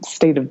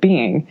state of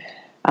being.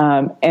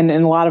 And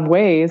in a lot of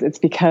ways, it's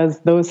because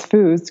those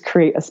foods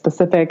create a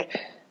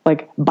specific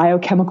like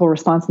biochemical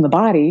response in the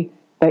body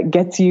that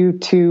gets you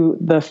to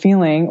the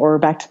feeling or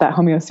back to that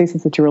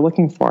homeostasis that you were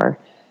looking for.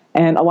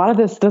 And a lot of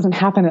this doesn't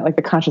happen at like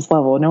the conscious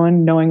level. No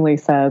one knowingly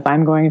says,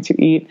 I'm going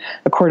to eat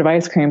a quart of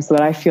ice cream so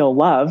that I feel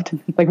loved.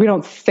 Like we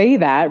don't say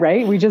that,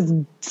 right? We just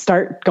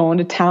start going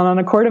to town on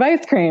a quart of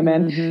ice cream.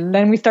 And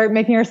then we start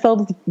making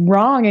ourselves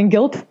wrong and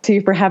guilty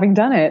for having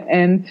done it.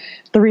 And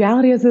the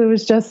reality is it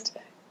was just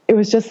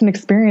an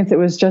experience. It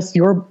was just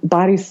your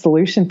body's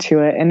solution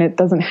to it. And it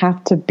doesn't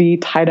have to be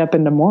tied up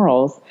into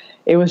morals.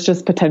 It was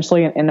just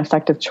potentially an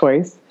ineffective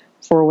choice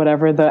for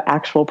whatever the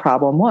actual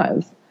problem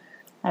was.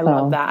 I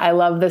love that. I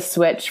love the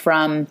switch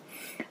from,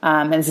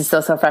 and this is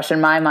still so fresh in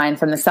my mind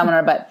from the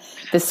seminar, but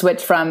the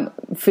switch from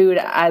food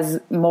as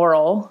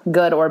moral,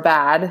 good or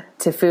bad,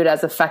 to food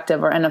as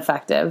effective or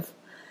ineffective.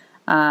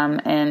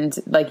 And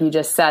like you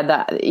just said,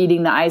 that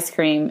eating the ice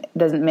cream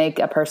doesn't make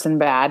a person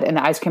bad, and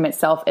the ice cream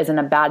itself isn't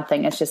a bad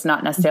thing. It's just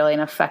not necessarily an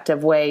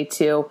effective way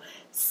to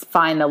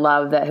find the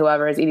love that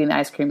whoever is eating the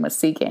ice cream was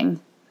seeking.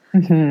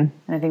 And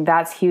I think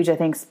that's huge. I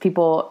think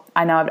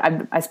I know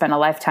I spent a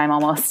lifetime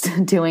almost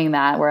doing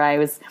that, where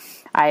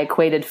I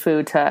equated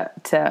food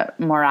to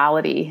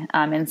morality,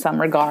 in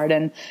some regard.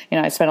 And,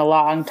 I spent a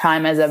long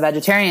time as a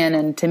vegetarian,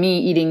 and to me,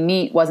 eating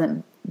meat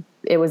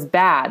it was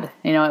bad.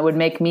 It would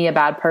make me a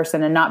bad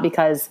person, and not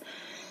because,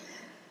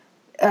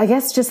 I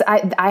guess just,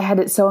 I had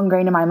it so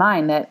ingrained in my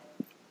mind that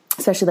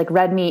especially like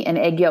red meat and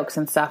egg yolks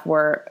and stuff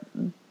were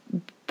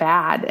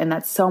bad. And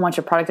that's so much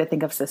a product, I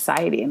think, of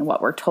society and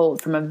what we're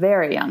told from a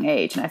very young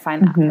age. And I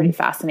find that pretty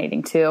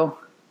fascinating too.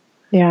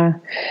 Yeah.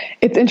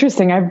 It's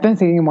interesting. I've been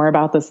thinking more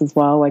about this as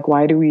well. Like,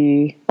 why do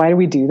we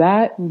do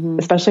that?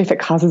 Especially if it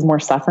causes more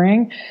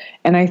suffering.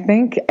 And I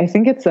think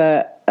it's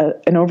an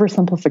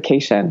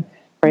oversimplification,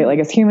 right? Like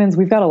as humans,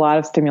 we've got a lot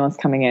of stimulus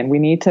coming in. We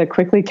need to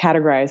quickly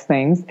categorize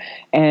things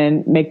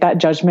and make that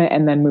judgment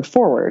and then move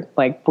forward.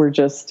 Like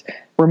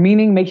we're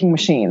meaning making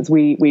machines.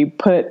 We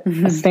put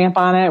a stamp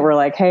on it. We're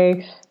like,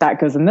 hey, that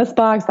goes in this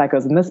box, that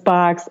goes in this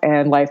box,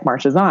 and life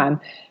marches on.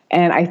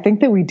 And I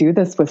think that we do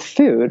this with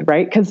food,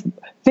 right? Because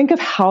think of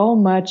how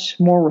much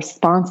more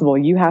responsible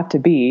you have to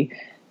be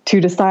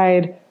to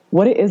decide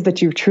what it is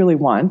that you truly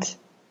want.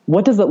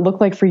 What does it look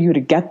like for you to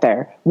get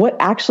there? What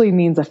actually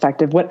means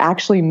effective? What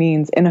actually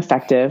means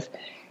ineffective?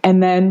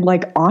 And then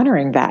like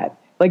honoring that.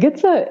 Like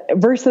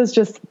versus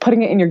just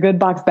putting it in your good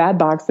box, bad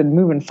box and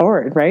moving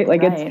forward, right?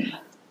 Like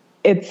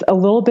it's a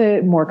little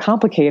bit more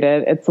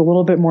complicated. It's a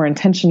little bit more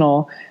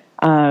intentional.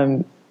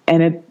 And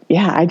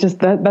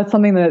that's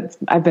something that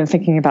I've been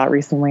thinking about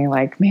recently.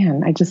 Like,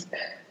 man,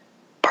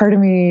 part of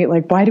me,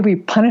 like, why do we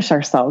punish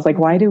ourselves? Like,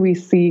 why do we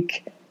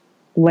seek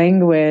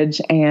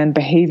language and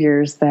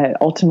behaviors that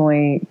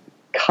ultimately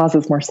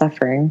causes more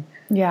suffering?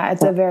 Yeah,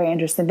 it's a very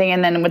interesting thing.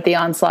 And then with the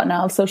onslaught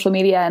now of social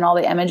media and all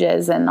the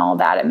images and all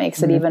that, it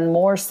makes it even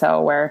more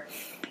so, where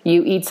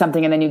you eat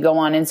something and then you go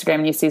on Instagram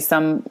and you see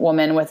some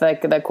woman with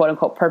like the quote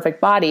unquote perfect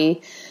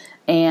body,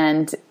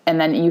 and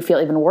then you feel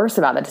even worse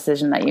about the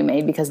decision that you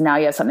made because now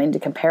you have something to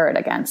compare it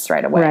against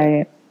right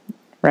away.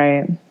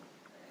 Right.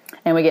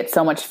 And we get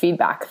so much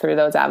feedback through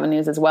those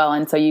avenues as well.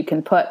 And so you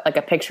can put like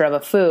a picture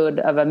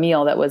of a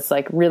meal that was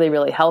like really,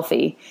 really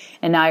healthy.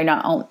 And now you're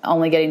not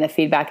only getting the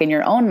feedback in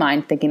your own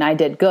mind thinking I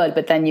did good,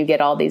 but then you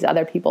get all these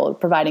other people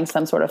providing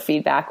some sort of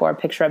feedback or a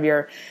picture of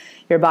your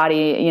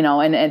body, you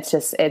know, and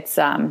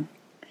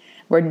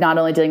we're not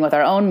only dealing with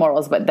our own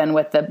morals, but then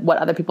with what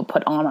other people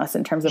put on us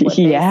in terms of what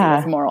they see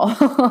as moral.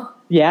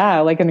 Yeah,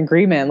 like an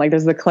agreement. Like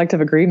there's a collective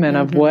agreement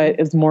of what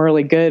is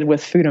morally good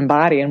with food and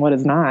body and what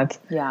is not.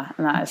 Yeah,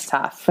 and that is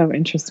tough. So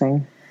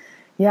interesting.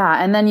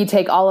 Yeah, and then you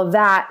take all of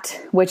that,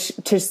 which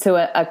just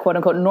to a quote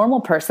unquote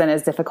normal person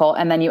is difficult,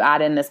 and then you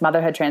add in this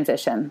motherhood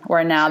transition,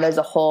 where now there's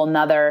a whole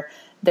nother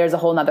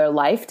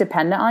life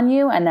dependent on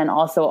you, and then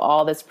also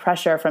all this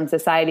pressure from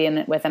society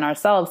and within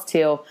ourselves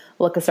to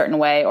look a certain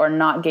way or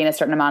not gain a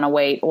certain amount of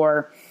weight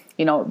or,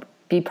 you know,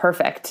 be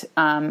perfect,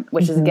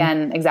 which is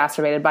again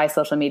exacerbated by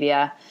social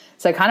media.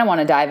 So I kind of want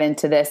to dive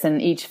into this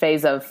in each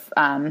phase of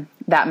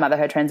that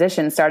motherhood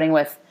transition, starting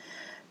with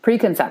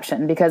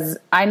preconception, because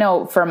I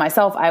know for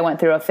myself, I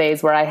went through a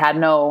phase where I had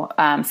no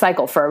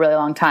cycle for a really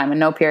long time and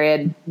no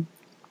period.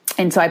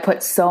 And so I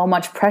put so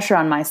much pressure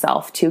on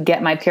myself to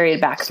get my period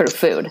back through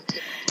food.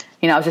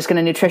 You know, I was just going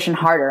to nutrition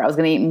harder. I was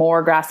going to eat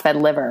more grass-fed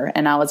liver,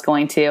 and I was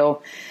going to,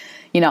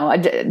 you know,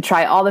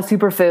 try all the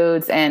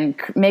superfoods and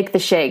make the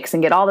shakes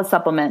and get all the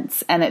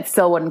supplements, and it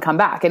still wouldn't come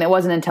back. And it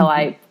wasn't until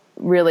I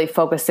really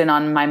focused in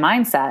on my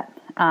mindset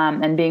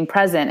and being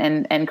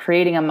present and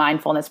creating a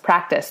mindfulness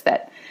practice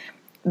that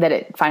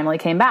it finally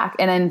came back.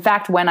 And in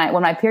fact, when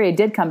my period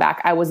did come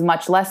back, I was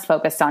much less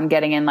focused on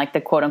getting in like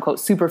the quote unquote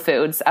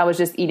superfoods. I was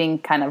just eating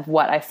kind of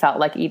what I felt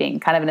like eating,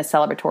 kind of in a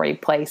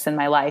celebratory place in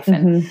my life,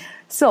 and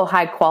still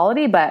high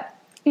quality, but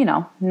you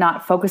know,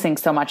 not focusing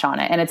so much on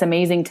it. And it's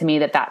amazing to me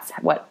that that's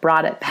what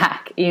brought it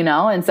back, you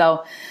know? And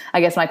so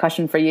I guess my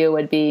question for you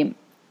would be,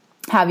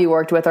 have you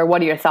worked with, or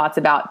what are your thoughts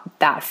about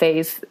that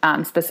phase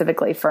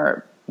specifically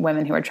for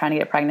women who are trying to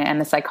get pregnant and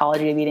the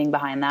psychology of eating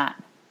behind that?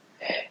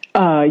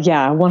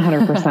 Yeah,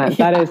 100%.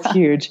 That is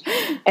huge.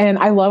 And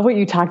I love what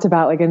you talked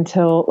about, like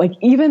until like,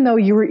 even though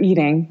you were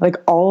eating like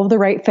all of the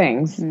right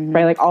things,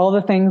 right? Like all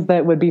the things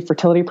that would be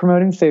fertility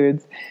promoting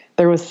foods,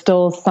 there was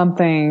still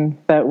something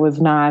that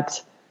was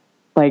not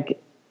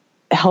like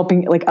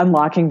helping, like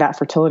unlocking that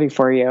fertility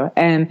for you.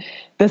 And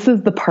this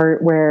is the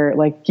part where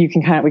like we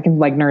can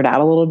like nerd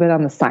out a little bit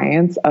on the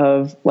science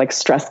of like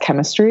stress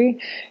chemistry,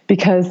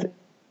 because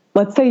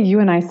let's say you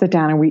and I sit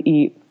down and we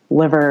eat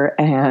liver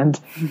and,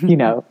 you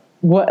know,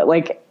 what,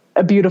 like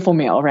a beautiful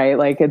meal, right?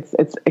 Like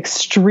it's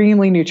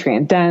extremely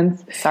nutrient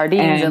dense.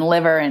 Sardines and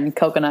liver and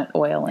coconut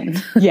oil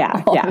and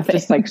yeah,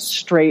 just like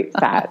straight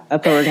fat.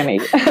 That's what we're going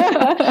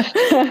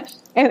to eat.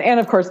 And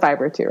of course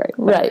fiber too, right?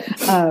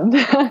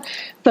 Right.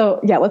 So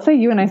yeah, let's say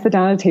you and I sit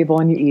down at a table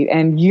and you eat,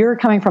 and you're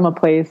coming from a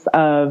place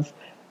of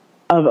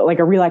like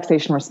a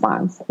relaxation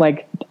response,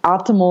 like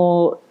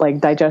optimal, like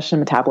digestion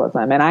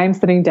metabolism. And I'm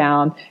sitting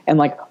down and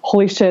like,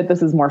 holy shit,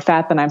 this is more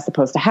fat than I'm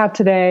supposed to have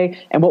today.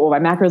 And what will my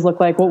macros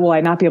look like? What will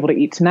I not be able to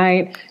eat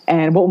tonight?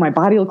 And what will my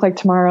body look like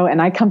tomorrow?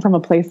 And I come from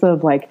a place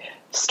of like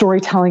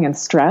storytelling and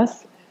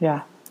stress.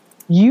 Yeah.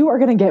 You are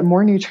going to get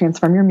more nutrients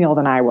from your meal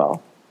than I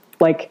will.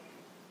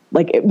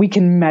 We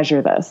can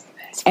measure this.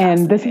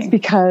 And this is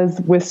because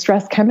with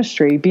stress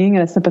chemistry, being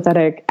in a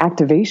sympathetic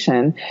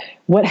activation,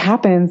 what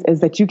happens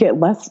is that you get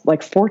less,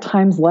 like 4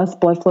 times less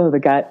blood flow to the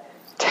gut,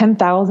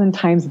 10,000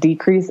 times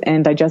decrease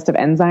in digestive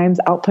enzymes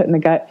output in the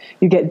gut.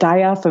 You get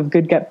die-off of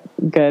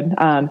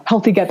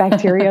healthy gut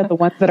bacteria, the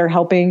ones that are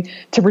helping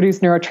to produce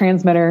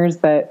neurotransmitters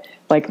that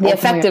like the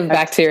effective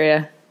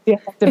bacteria. The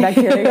effective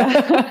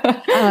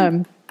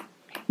bacteria.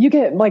 You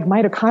get like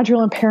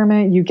mitochondrial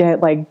impairment. You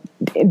get like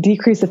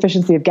decreased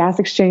efficiency of gas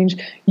exchange.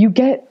 You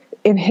get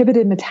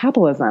inhibited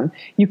metabolism.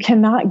 You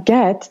cannot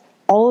get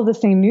all of the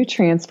same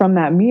nutrients from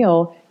that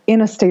meal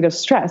in a state of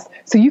stress.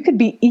 So you could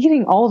be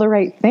eating all the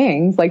right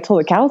things like till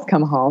the cows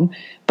come home,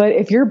 but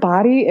if your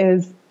body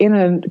is in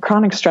a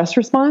chronic stress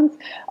response,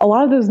 a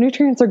lot of those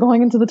nutrients are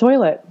going into the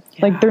toilet.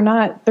 Yeah. Like they're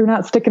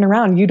not sticking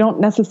around. You don't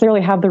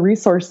necessarily have the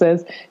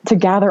resources to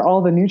gather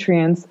all the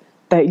nutrients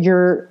that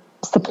you're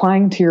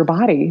supplying to your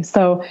body.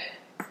 So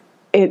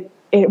it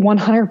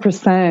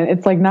 100%,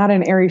 it's like not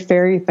an airy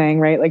fairy thing,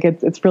 right? Like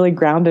it's really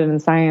grounded in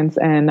science.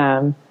 And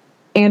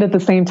at the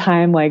same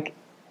time, like,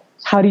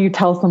 how do you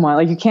tell someone,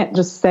 like, you can't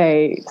just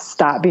say,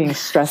 stop being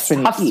stressed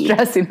when you eat. Stop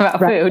stressing about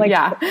food. Like,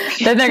 yeah.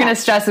 Then they're going to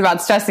stress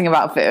about stressing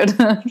about food.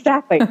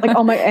 Exactly. Like,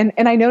 oh my,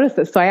 and I noticed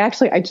this. So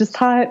I just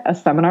taught a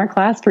seminar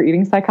class for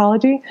eating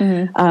psychology,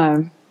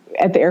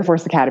 at the Air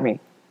Force Academy.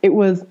 It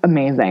was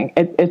amazing.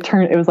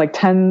 It was like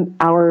 10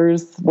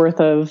 hours worth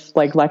of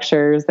like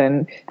lectures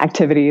and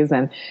activities.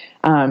 And,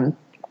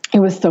 it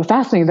was so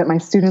fascinating that my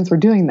students were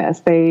doing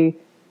this. They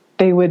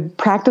would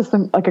practice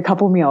them like a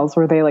couple meals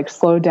where they like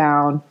slowed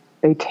down,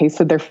 they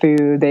tasted their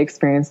food, they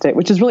experienced it,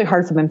 which is really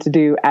hard for them to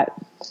do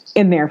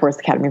in the Air Force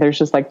Academy. There's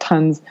just like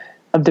tons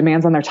of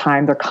demands on their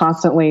time. They're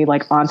constantly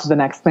like on to the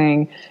next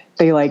thing.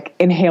 They like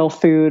inhale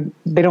food.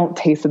 They don't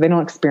taste it. They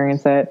don't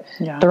experience it.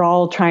 Yeah. They're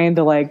all trying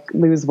to like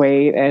lose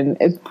weight.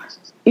 And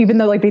even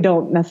though like they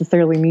don't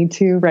necessarily need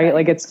to, right?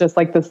 Like it's just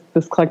like this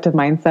collective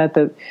mindset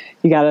that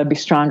you got to be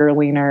stronger,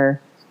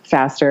 leaner,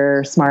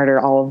 faster, smarter,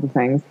 all of the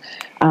things.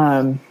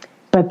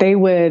 But they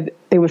would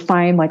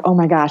find like, oh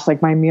my gosh,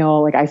 like my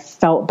meal, like I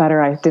felt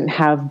better. I didn't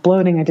have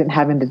bloating. I didn't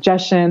have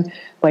indigestion.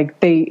 Like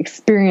they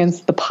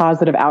experienced the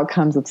positive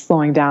outcomes of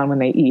slowing down when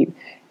they eat.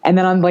 And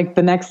then on like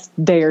the next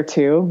day or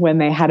two, when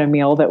they had a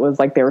meal that was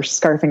like they were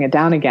scarfing it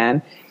down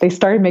again, they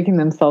started making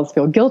themselves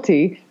feel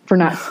guilty for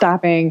not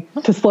stopping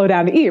to slow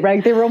down to eat,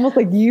 right? They were almost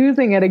like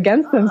using it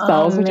against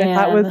themselves, which I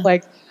thought was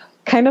like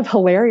kind of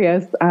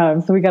hilarious.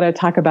 So we got to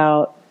talk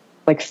about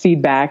like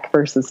feedback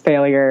versus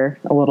failure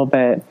a little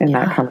bit in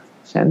that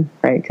conversation,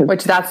 right?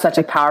 Which that's such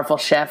a powerful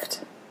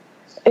shift.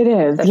 It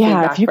is.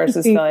 Feedback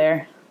versus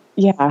failure.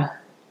 Yeah.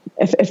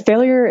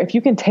 If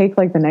you can take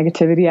like the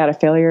negativity out of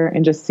failure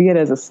and just see it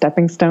as a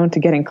stepping stone to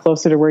getting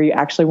closer to where you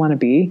actually want to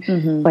be,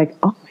 like,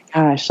 oh my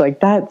gosh, like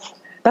that's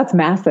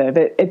massive.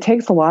 It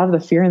takes a lot of the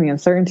fear and the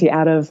uncertainty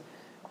out of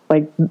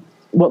like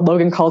what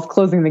Logan calls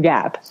closing the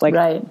gap. Like,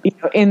 you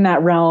know, in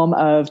that realm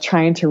of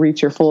trying to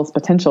reach your fullest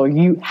potential,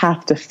 you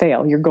have to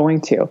fail. You're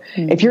going to.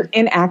 If you're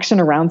in action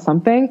around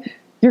something,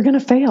 you're going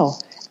to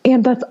fail.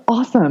 And that's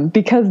awesome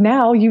because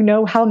now you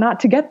know how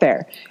not to get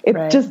there.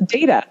 It's just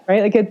data,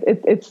 right? Like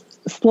it's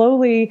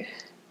slowly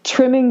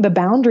trimming the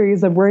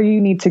boundaries of where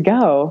you need to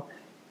go.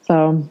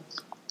 So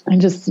I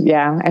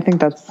think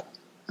that's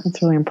a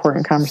really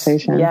important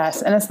conversation.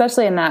 Yes. And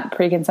especially in that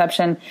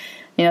preconception,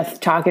 you know,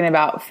 talking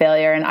about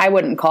failure, and I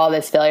wouldn't call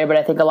this failure, but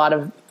I think a lot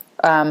of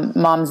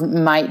moms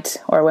might,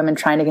 or women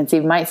trying to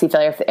conceive might see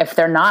failure if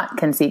they're not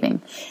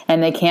conceiving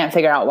and they can't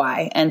figure out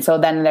why. And so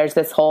then there's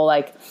this whole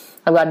like,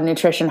 I've got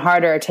nutrition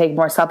harder, take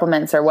more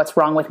supplements, or what's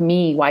wrong with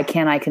me? Why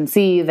can't I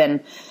conceive? And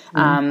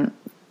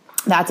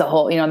that's a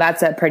whole, you know,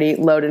 that's a pretty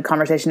loaded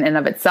conversation in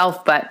of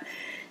itself. But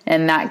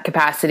in that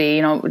capacity,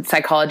 you know,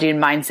 psychology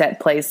and mindset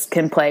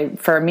can play,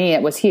 for me,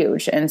 it was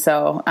huge. And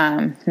so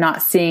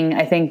not seeing,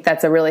 I think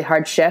that's a really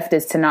hard shift,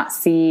 is to not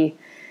see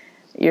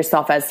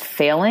yourself as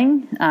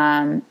failing.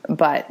 And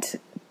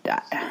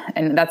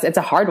it's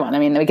a hard one. I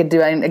mean, we could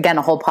do, again,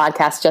 a whole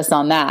podcast just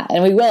on that,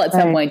 and we will at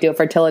some point do a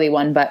fertility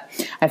one, but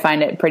I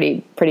find it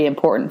pretty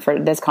important for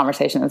this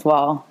conversation as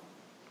well.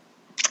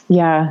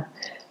 Yeah.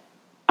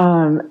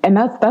 And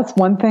that's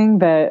one thing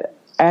that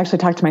I actually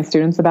talk to my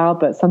students about,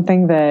 but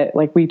something that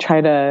like we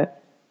try to,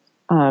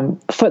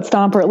 foot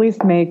stomp, or at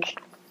least make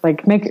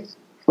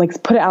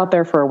put it out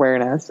there for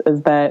awareness,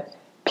 is that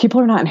people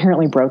are not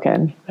inherently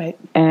broken. Right.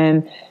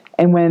 And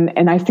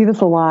I see this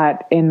a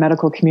lot in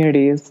medical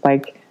communities,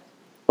 like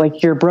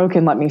you're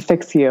broken, let me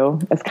fix you,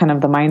 is kind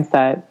of the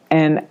mindset.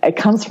 And it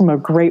comes from a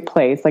great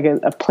place, like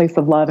a place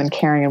of love and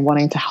caring and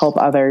wanting to help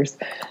others.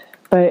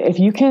 But if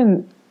you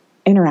can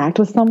interact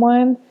with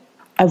someone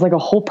as like a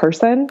whole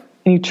person,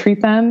 and you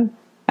treat them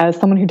as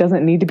someone who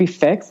doesn't need to be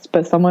fixed,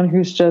 but someone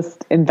who's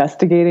just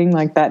investigating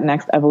like that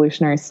next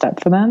evolutionary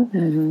step for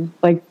them,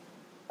 like,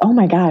 oh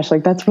my gosh,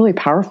 like that's really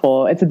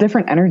powerful. It's a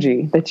different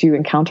energy that you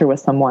encounter with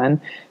someone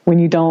when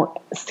you don't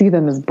see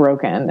them as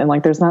broken. And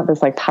like, there's not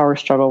this like power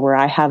struggle where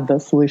I have the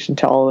solution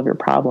to all of your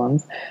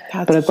problems,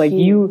 but it's like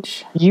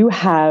you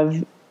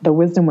have the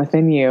wisdom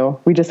within you.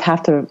 We just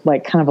have to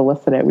like kind of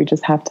elicit it. We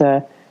just have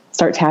to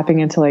start tapping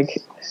into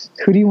like,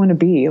 who do you want to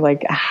be?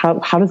 Like,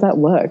 how does that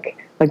look?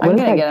 Like, what I'm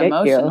does going to that get get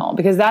emotional you?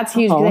 Because that's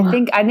huge. Because I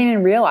think I didn't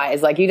even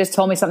realize, like you just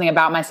told me something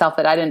about myself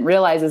that I didn't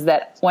realize, is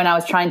that when I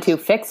was trying to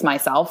fix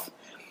myself,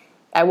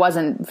 I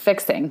wasn't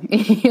fixing.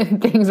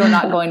 Things were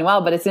not going well.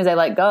 But as soon as I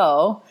let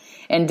go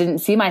and didn't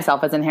see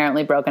myself as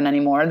inherently broken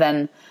anymore,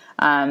 then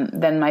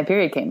my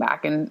period came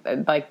back. And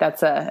like,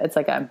 it's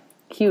like a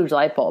huge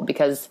light bulb,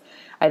 because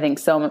I think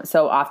so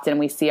often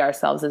we see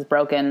ourselves as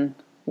broken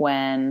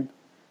when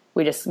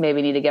we just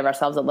maybe need to give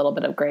ourselves a little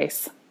bit of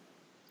grace.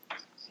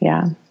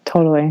 Yeah,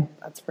 totally.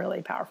 That's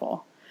really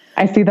powerful.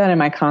 I see that in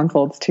my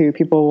consults too.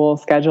 People will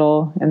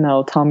schedule and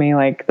they'll tell me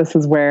like, this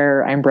is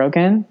where I'm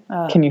broken.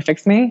 Can you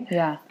fix me?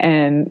 Yeah.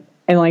 And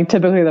like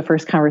typically the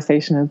first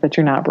conversation is that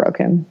you're not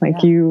broken.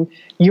 Like you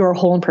are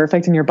whole and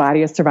perfect, and your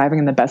body is surviving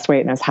in the best way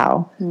it knows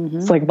how.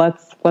 It's like,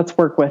 let's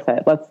work with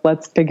it.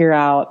 Let's figure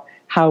out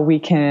how we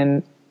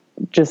can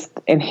just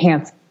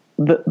enhance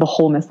the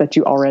wholeness that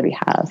you already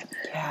have.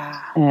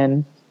 Yeah.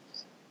 And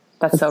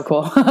that's so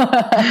cool.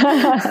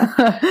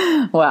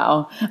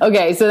 Wow.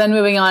 Okay. So then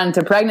moving on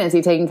to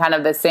pregnancy, taking kind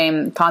of the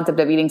same concept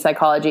of eating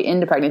psychology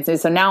into pregnancy.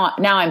 So now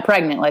I'm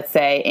pregnant, let's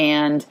say,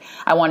 and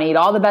I want to eat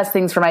all the best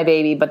things for my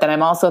baby, but then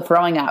I'm also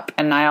throwing up,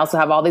 and I also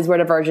have all these weird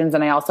aversions,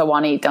 and I also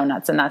want to eat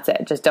donuts, and that's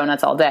it. Just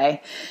donuts all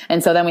day.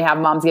 And so then we have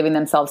moms giving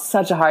themselves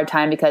such a hard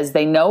time because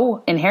they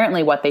know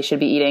inherently what they should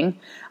be eating,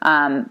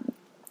 or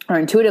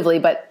intuitively,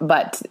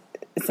 but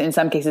in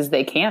some cases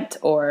they can't,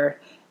 or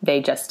they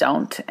just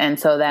don't. And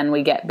so then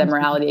we get the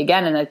morality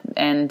again,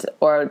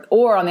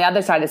 or on the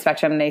other side of the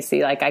spectrum, they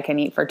see like, I can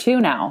eat for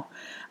two now,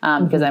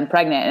 because I'm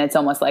pregnant. And it's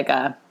almost like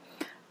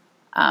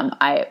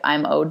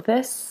I'm owed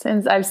this.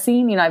 And I've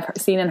seen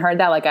and heard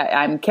that, like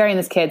I'm carrying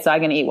this kid, so I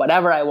can eat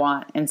whatever I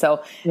want. And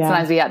so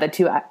sometimes we have the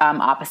two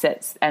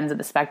opposite ends of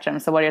the spectrum.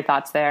 So what are your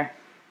thoughts there?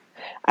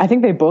 I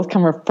think they both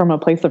come from a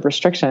place of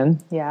restriction.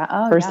 Yeah.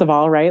 Oh, First of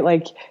all, right?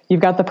 Like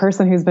you've got the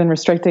person who's been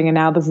restricting and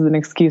now this is an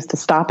excuse to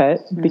stop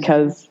it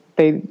because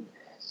they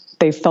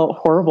felt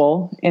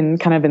horrible and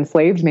kind of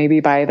enslaved maybe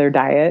by their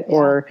diet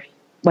or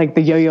like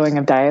the yo-yoing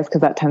of diets.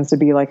 Cause that tends to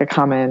be like a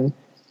common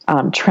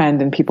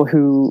trend in people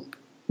who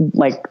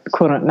like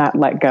quote not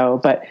let go,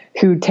 but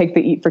who take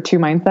the eat for two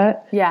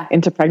mindset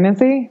into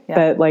pregnancy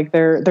that like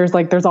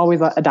there's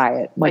always a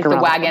diet, like the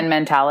wagon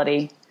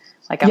mentality.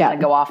 Like I'm going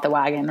to go off the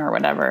wagon or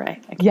whatever. I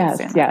yes,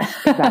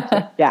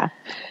 exactly. Yeah.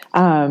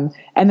 And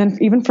then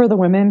even for the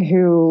women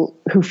who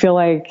feel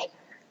like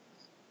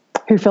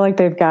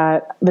they've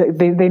got,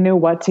 they know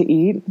what to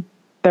eat.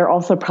 They're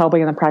also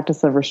probably in the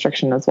practice of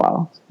restriction as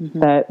well.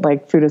 That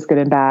like food is good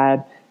and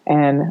bad.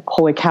 And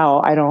holy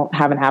cow, I don't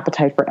have an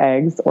appetite for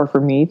eggs or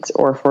for meat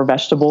or for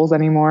vegetables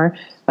anymore.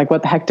 Like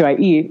what the heck do I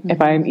eat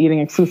if I'm eating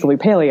exclusively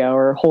paleo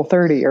or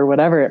Whole30 or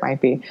whatever it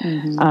might be?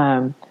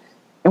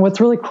 And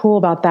what's really cool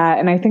about that,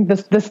 and I think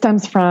this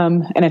stems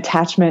from an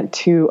attachment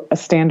to a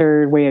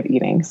standard way of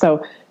eating.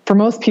 So for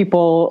most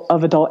people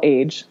of adult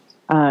age,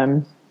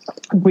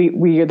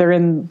 they're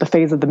in the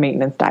phase of the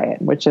maintenance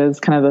diet, which is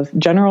kind of the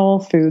general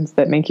foods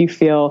that make you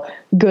feel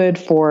good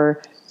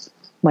for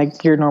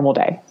like your normal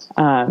day.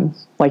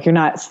 Like you're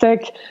not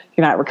sick,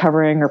 you're not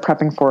recovering or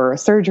prepping for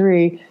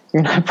surgery,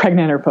 you're not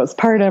pregnant or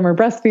postpartum or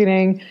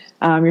breastfeeding.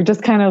 You're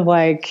just kind of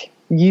like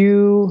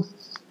you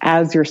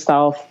as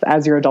yourself,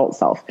 as your adult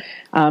self.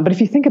 But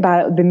if you think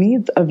about it, the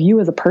needs of you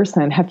as a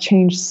person have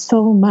changed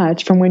so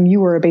much from when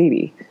you were a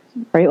baby,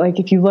 right? Like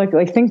if you look,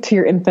 like think to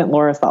your infant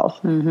Laura self,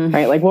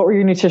 right? Like what were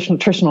your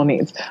nutritional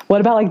needs?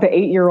 What about like the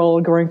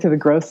 8-year-old going through the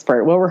growth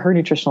spurt? What were her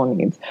nutritional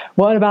needs?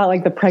 What about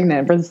like the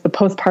pregnant versus the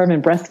postpartum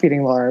and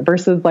breastfeeding Laura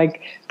versus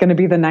like going to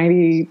be the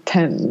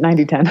 90-10, like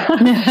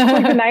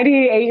the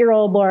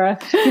 98-year-old Laura,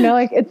 you know,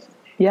 like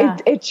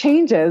it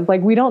changes.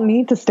 Like we don't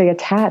need to stay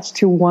attached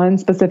to one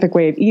specific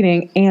way of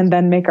eating and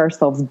then make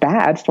ourselves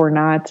bad for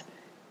not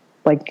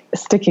like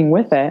sticking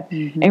with it.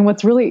 And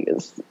what's really,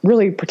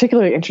 really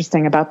particularly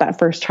interesting about that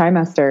first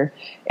trimester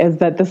is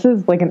that this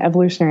is like an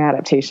evolutionary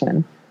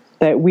adaptation,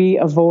 that we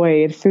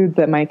avoid foods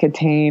that might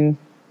contain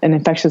an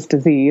infectious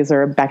disease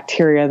or a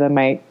bacteria that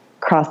might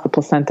cross the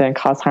placenta and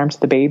cause harm to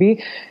the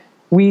baby.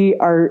 We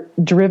are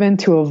driven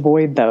to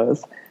avoid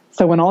those.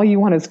 So when all you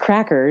want is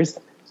crackers,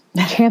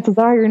 chances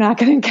are you're not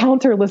going to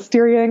encounter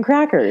listeria in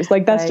crackers.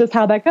 Like that's just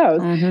how that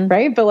goes.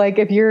 Right. But like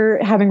if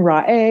you're having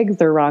raw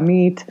eggs or raw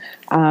meat,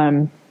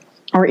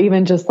 or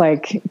even just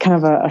like kind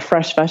of a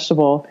fresh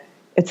vegetable,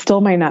 it still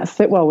might not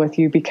sit well with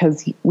you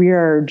because we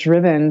are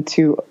driven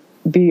to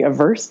be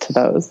averse to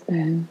those,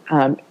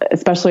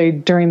 especially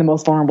during the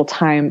most vulnerable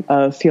time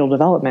of fetal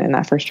development in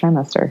that first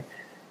trimester.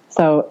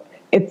 So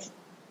it's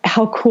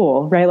how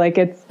cool, right? Like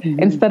it's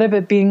instead of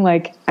it being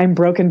like, I'm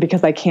broken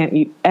because I can't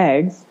eat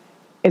eggs,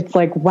 it's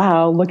like,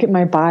 wow, look at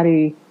my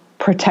body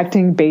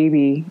protecting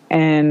baby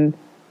and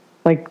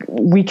like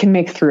we can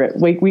make through it.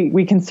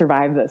 We can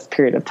survive this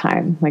period of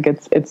time. Like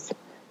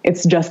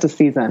it's just a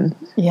season.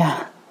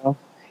 Yeah. So,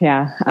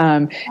 yeah.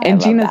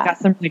 And Gina's got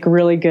some like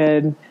really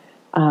good,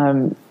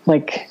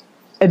 like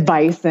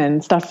advice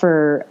and stuff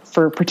for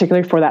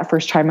particularly for that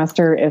first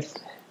trimester.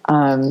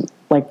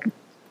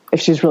 If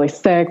she's really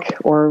sick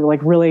or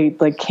like really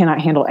like cannot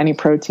handle any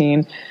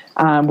protein,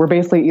 we're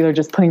basically either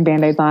just putting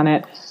Band-Aids on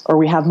it or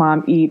we have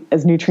mom eat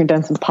as nutrient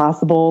dense as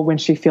possible when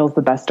she feels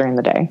the best during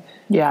the day.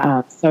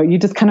 Yeah. So you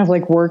just kind of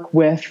like work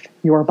with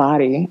your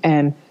body,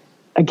 and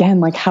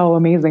again, like how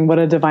amazing, what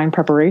a divine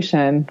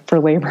preparation for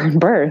labor and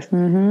birth.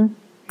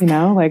 You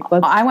know, like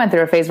I went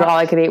through a phase where all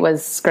I could eat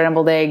was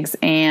scrambled eggs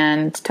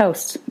and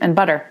toast and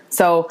butter.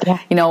 So,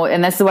 you know,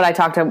 and this is what I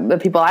talk to the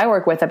people I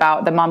work with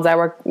about, the moms I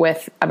work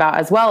with about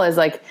as well, is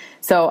like,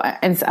 so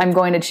I'm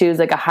going to choose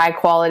like a high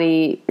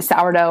quality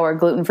sourdough or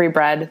gluten-free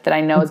bread that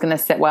I know is going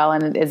to sit well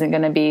and it isn't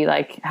going to be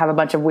like, have a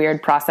bunch of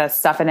weird processed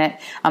stuff in it.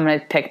 I'm going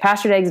to pick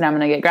pastured eggs and I'm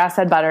going to get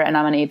grass-fed butter and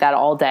I'm going to eat that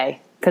all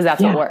day. Because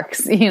that's what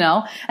works, you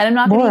know? And I'm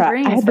not going to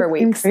eat greens for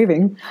weeks.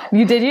 Craving.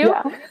 You did you?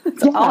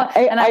 Yeah.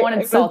 I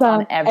wanted salt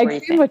on everything.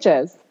 Egg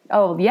sandwiches.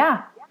 Oh,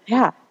 yeah.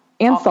 Yeah.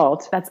 And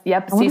salt. That's,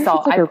 sea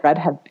salt. Like a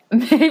redhead.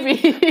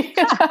 Maybe.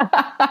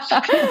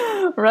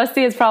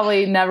 Rusty has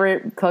probably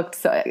never cooked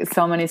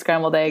so many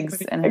scrambled eggs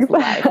in his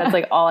life. That's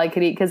like all I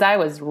could eat because I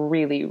was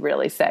really,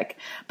 really sick.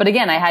 But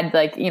again, I had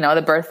like, you know,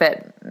 the birth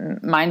fit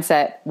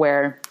mindset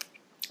where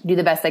do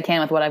the best I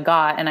can with what I've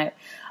got. And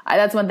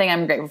that's one thing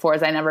I'm grateful for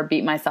is I never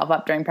beat myself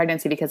up during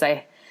pregnancy because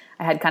I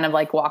had kind of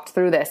like walked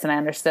through this and I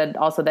understood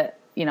also that,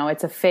 you know,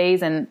 it's a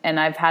phase and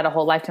I've had a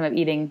whole lifetime of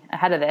eating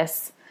ahead of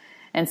this.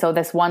 And so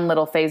this one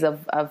little phase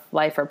of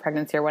life or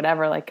pregnancy or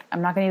whatever, like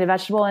I'm not going to eat a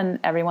vegetable and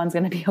everyone's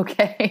going to be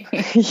okay.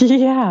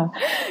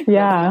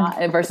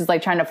 Yeah. Versus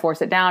like trying to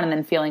force it down and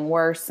then feeling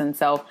worse. And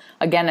so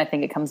again, I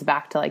think it comes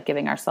back to like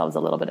giving ourselves a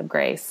little bit of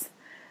grace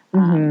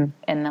in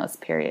those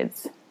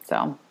periods.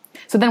 So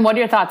then what are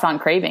your thoughts on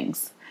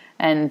cravings?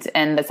 And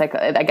it's like,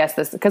 I guess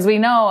this, because we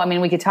know, I mean,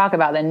 we could talk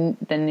about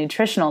the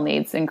nutritional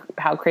needs and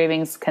how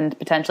cravings can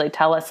potentially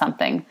tell us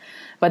something.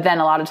 But then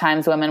a lot of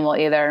times women will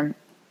either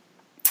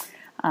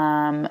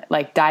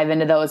like dive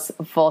into those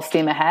full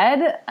steam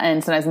ahead,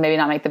 and sometimes maybe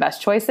not make the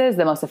best choices,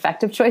 the most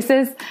effective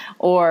choices,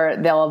 or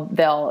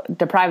they'll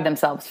deprive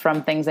themselves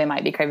from things they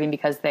might be craving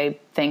because they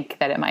think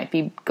that it might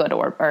be good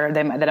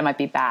that it might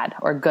be bad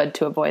or good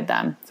to avoid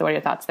them. So what are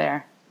your thoughts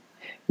there?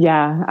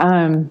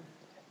 Yeah.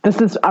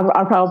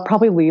 I'll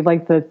probably leave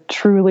like the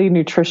truly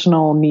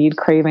nutritional need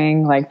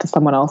craving, like to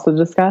someone else to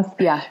discuss.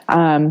 Yeah.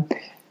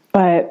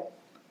 But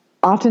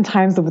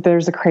oftentimes if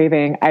there's a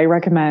craving, I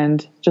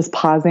recommend just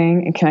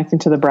pausing and connecting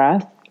to the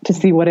breath to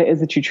see what it is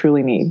that you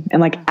truly need.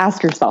 And like,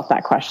 ask yourself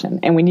that question.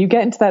 And when you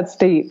get into that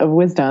state of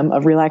wisdom,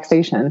 of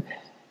relaxation,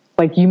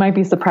 like you might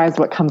be surprised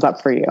what comes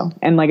up for you.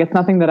 And like, it's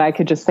nothing that I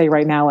could just say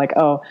right now, like,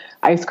 oh,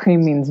 ice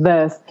cream means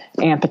this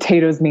and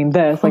potatoes mean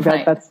this. Like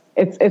right.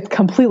 It's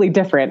completely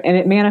different, and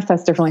it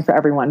manifests differently for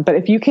everyone. But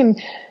if you can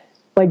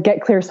like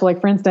get clear. So like,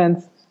 for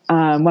instance,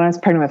 when I was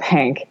pregnant with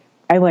Hank,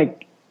 I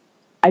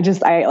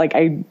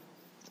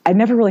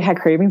never really had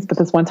cravings, but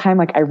this one time,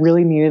 like I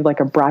really needed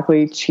like a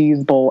broccoli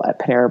cheese bowl at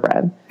Panera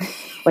Bread.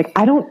 Like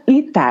I don't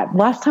eat that.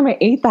 Last time I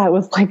ate that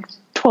was like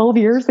 12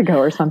 years ago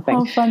or something.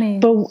 Oh, funny.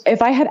 But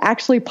if I had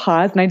actually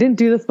paused, and I didn't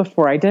do this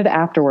before, I did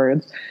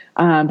afterwards.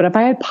 But if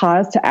I had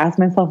paused to ask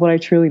myself what I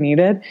truly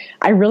needed,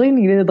 I really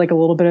needed like a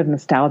little bit of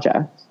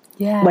nostalgia.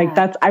 Yeah. Like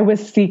I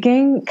was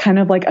seeking kind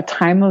of like a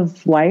time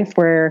of life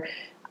where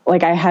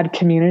like I had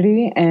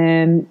community,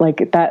 and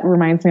like that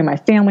reminds me of my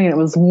family, and it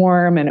was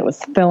warm and it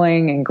was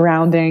filling and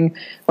grounding.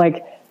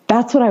 Like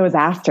that's what I was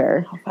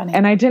after.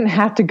 And I didn't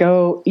have to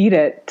go eat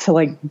it to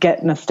like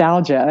get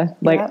nostalgia.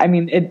 Like, I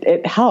mean,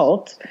 it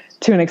helped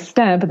to an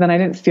extent, but then I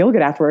didn't feel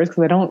good afterwards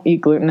because I don't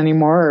eat gluten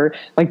anymore, or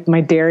like my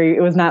dairy,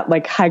 it was not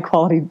like high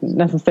quality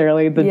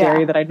necessarily, the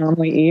dairy that I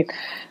normally eat.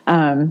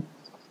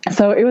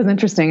 So it was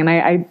interesting. And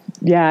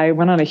I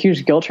went on a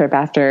huge guilt trip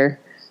after,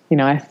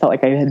 I felt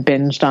like I had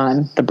binged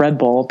on the bread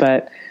bowl,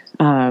 but,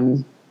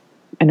 and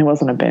it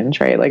wasn't a binge,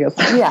 right? Like it's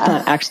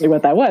not actually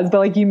what that was, but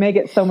like you make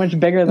it so much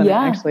bigger than it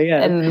actually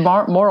is. And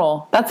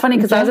moral. That's funny.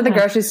 Cause I was at the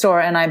grocery store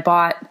and I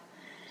bought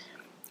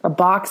a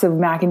box of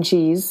mac and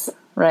cheese,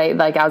 right?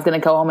 Like I was going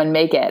to go home and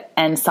make it,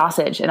 and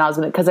sausage. And I was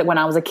going to, cause when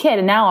I was a kid,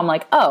 and now I'm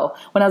like, oh,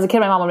 when I was a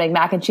kid, my mom would make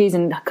mac and cheese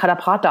and cut up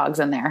hot dogs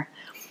in there.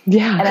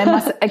 Yeah.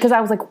 And because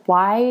I was like,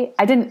 why?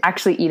 I didn't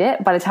actually eat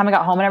it. By the time I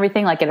got home and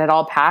everything, like it had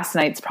all passed,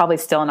 and it's probably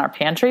still in our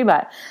pantry,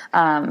 but,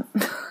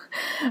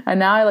 and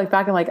now I look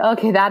back and I'm like,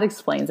 okay, that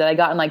explains it. I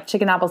got in like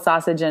chicken apple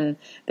sausage and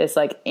this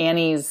like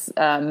Annie's,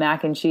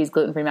 mac and cheese,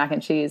 gluten-free mac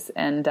and cheese.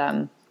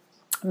 And,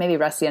 maybe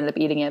Rusty ended up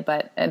eating it,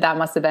 but that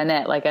must've been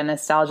it, like a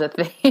nostalgia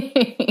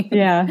thing.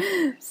 Yeah.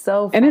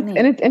 So funny.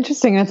 And it's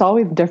interesting. And it's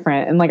always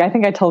different. And like, I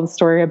think I told the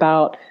story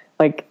about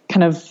like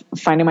kind of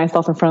finding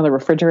myself in front of the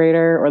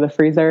refrigerator or the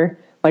freezer,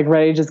 like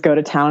ready to just go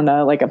to town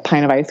to like a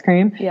pint of ice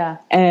cream. Yeah.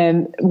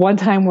 And one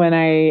time when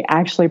I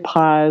actually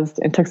paused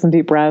and took some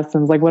deep breaths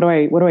and was like, what do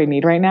I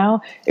need right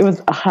now? It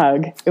was a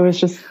hug. It was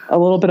just a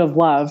little bit of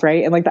love.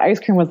 Right. And like the ice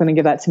cream wasn't going to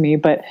give that to me,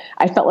 but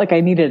I felt like I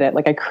needed it.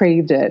 Like I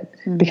craved it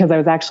because I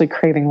was actually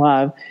craving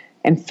love.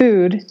 And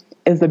food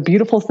is a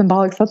beautiful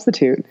symbolic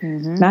substitute.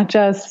 Not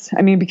just,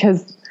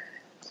 because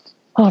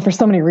for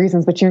so many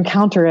reasons, but you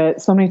encounter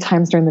it so many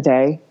times during the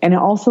day. And it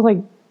also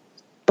it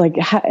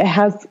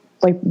has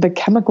like the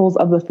chemicals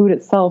of the food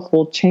itself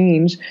will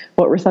change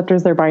what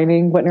receptors they're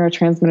binding, what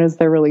neurotransmitters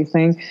they're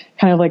releasing,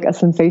 kind of like a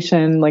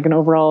sensation, like an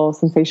overall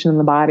sensation in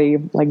the body,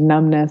 like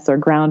numbness or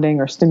grounding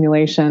or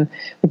stimulation.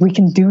 Like we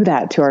can do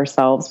that to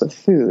ourselves with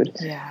food.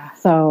 Yeah.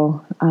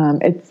 So,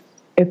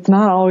 it's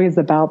not always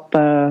about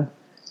the,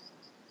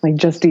 like,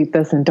 just eat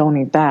this and don't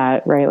eat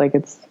that, right? Like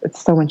it's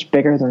so much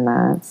bigger than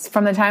that.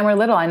 From the time we're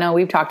little, I know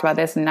we've talked about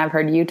this and I've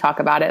heard you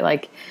talk about it.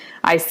 Like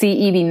I see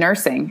Evie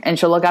nursing and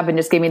she'll look up and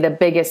just give me the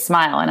biggest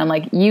smile. And I'm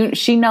like,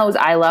 she knows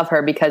I love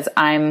her because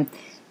I'm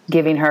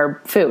giving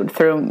her food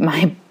through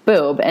my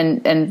boob,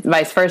 and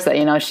vice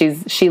versa.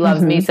 She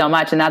loves me so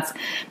much, and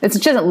she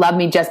doesn't love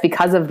me just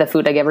because of the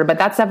food I give her, but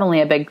that's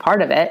definitely a big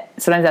part of it.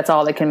 Sometimes that's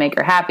all that can make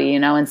her happy,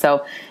 and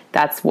so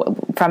that's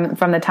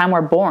from the time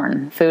we're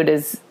born, food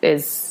is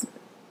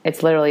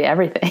it's literally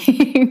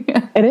everything.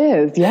 It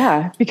is,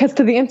 yeah. Because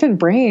to the infant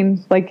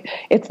brain, like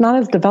it's not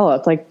as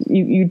developed. Like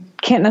you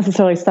can't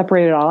necessarily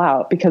separate it all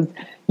out because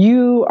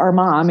you are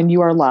mom and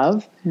you are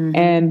love,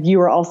 and you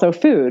are also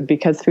food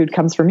because food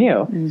comes from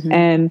you,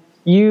 and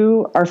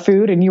you are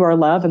food and you are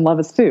love, and love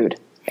is food,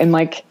 and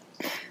like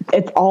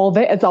it's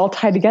all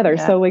tied together.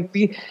 Yeah. So like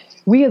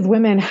we as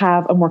women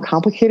have a more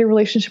complicated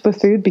relationship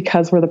with food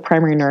because we're the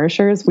primary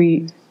nourishers.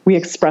 We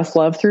express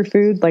love through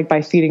food, like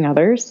by feeding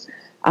others.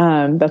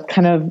 That's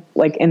kind of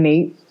like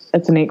innate.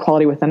 It's innate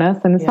quality within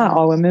us, and it's not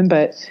all women,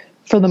 but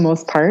for the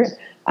most part.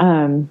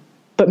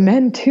 But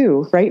men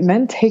too, right?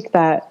 Men take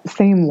that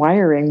same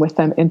wiring with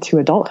them into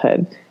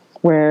adulthood,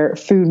 where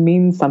food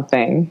means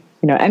something.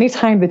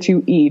 Anytime that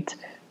you eat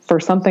for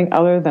something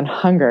other than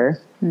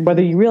hunger,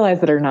 whether you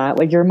realize it or not,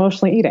 like you're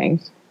emotionally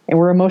eating, and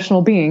we're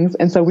emotional beings,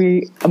 and so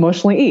we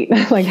emotionally eat.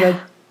 Like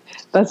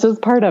that's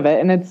just part of it,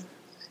 and it's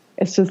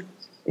just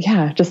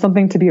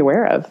something to be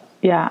aware of.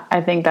 Yeah,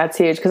 I think that's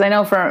huge. Because I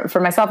know for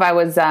myself, I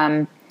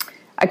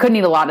I couldn't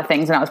eat a lot of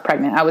things when I was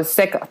pregnant. I was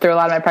sick through a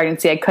lot of my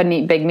pregnancy. I couldn't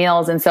eat big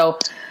meals. And so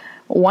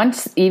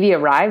once Evie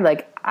arrived,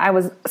 like I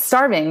was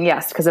starving,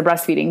 yes, because of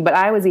breastfeeding, but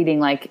I was eating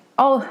like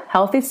all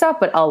healthy stuff,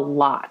 but a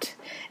lot.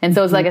 And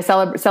so it was like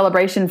a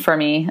celebration for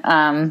me.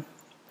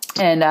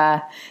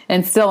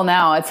 And still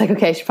now it's like,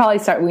 okay, I should probably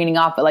start weaning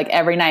off, but like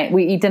every night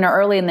we eat dinner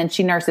early and then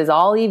she nurses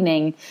all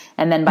evening.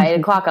 And then by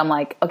 8 o'clock, I'm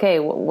like, okay,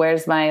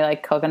 where's my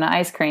like coconut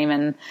ice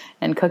cream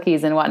and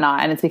cookies and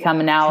whatnot. And it's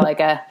become now like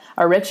a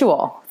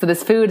ritual. So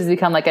this food has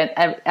become like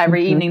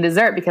every evening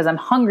dessert because I'm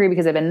hungry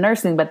because I've been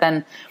nursing, but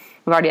then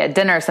we've already had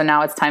dinner. So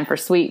now it's time for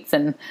sweets.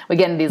 And we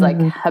get into these like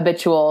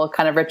habitual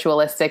kind of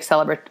ritualistic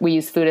we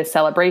use food as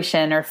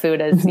celebration or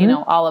food as, you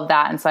know, all of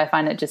that. And so I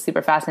find it just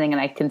super fascinating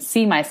and I can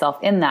see myself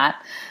in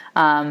that.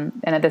 And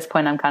at this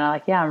point I'm kind of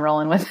like, yeah, I'm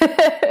rolling with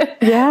it.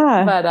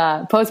 Yeah.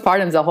 But,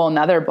 postpartum is a whole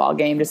nother ball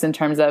game just in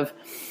terms of,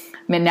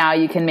 I mean, now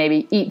you can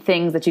maybe eat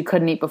things that you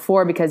couldn't eat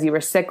before because you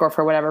were sick or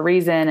for whatever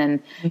reason.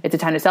 And it's a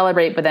time to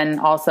celebrate, but then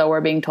also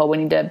we're being told we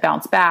need to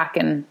bounce back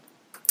and,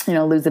 you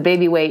know, lose the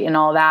baby weight and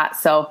all that.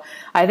 So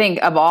I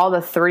think of all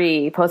the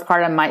three,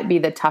 postpartum might be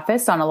the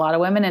toughest on a lot of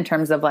women in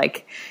terms of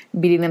like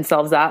beating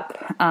themselves up,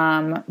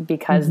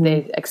 because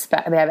they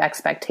have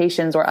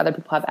expectations or other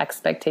people have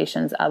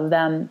expectations of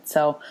them.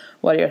 So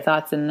what are your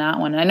thoughts in that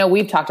one? And I know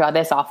we've talked about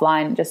this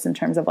offline just in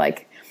terms of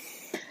like,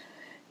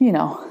 you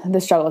know, the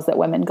struggles that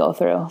women go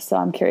through. So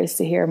I'm curious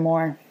to hear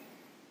more.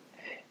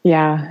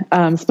 Yeah.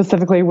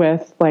 Specifically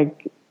with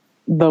like,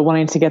 the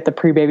wanting to get the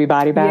pre-baby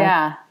body back.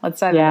 Yeah. Let's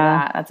dive into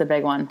that. That's a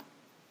big one.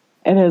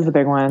 It is a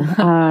big one.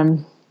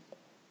 And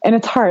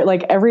it's hard.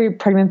 Like every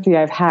pregnancy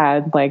I've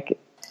had, like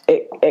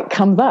it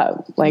comes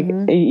up, like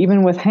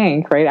even with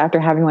Hank, right. After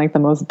having like the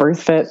most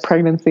birth fit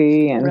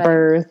pregnancy and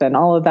birth and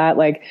all of that,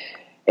 like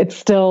it's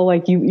still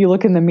like you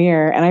look in the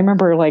mirror and I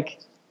remember like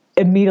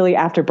immediately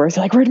after birth,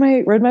 you're like,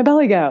 where'd my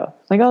belly go?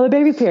 Like, oh, the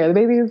baby's here. The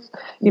baby's,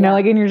 you know,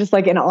 like, and you're just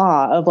like in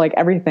awe of like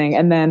everything.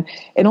 And then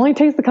it only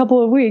takes a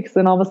couple of weeks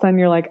and all of a sudden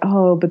you're like,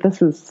 oh, but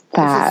this is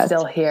fast. This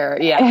is still here.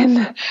 Yeah.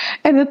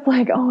 And it's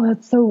like, oh,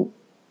 that's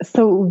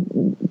so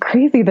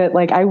crazy that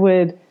like I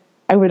would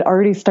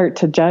already start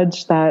to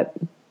judge that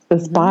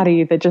this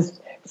body that just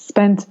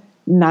spent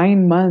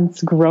 9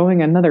 months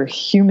growing another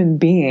human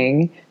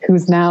being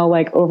who's now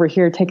like over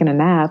here taking a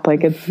nap.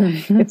 Like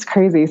it's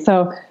crazy.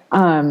 So,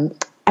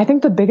 I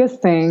think the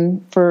biggest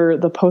thing for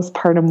the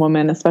postpartum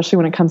woman, especially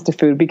when it comes to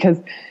food, because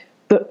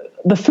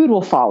the food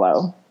will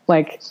follow,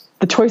 like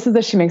the choices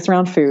that she makes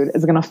around food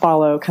is going to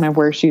follow kind of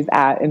where she's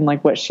at and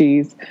like what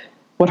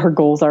her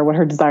goals are, what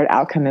her desired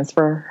outcome is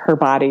for her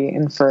body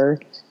and for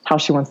how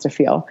she wants to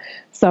feel.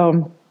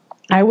 So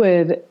I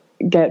would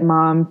get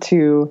mom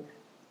to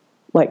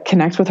like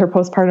connect with her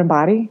postpartum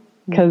body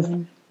because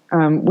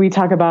we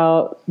talk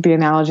about the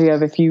analogy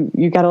of if you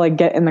got to like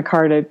get in the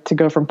car to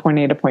go from point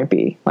A to point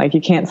B. Like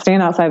you can't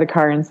stand outside the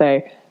car and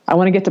say, I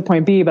want to get to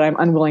point B, but I'm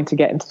unwilling to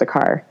get into the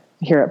car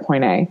here at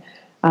point A.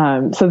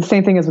 So the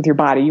same thing is with your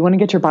body. You want to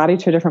get your body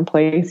to a different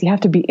place. You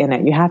have to be in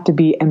it. You have to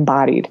be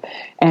embodied.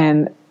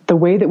 And the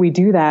way that we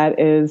do that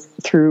is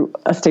through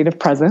a state of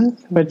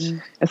presence, which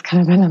is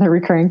kind of another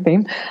recurring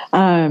theme.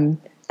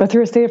 But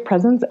through a state of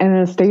presence and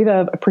a state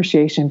of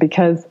appreciation,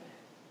 because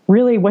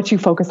really what you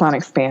focus on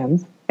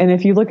expands. And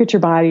if you look at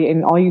your body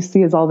and all you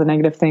see is all the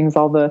negative things,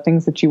 all the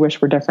things that you wish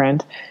were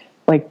different,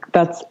 like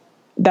that's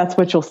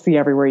what you'll see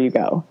everywhere you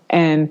go.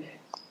 And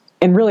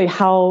really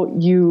how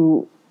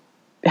you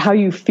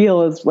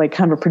feel is like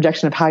kind of a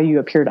projection of how you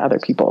appear to other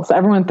people. So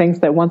everyone thinks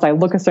that once I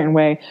look a certain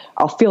way,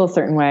 I'll feel a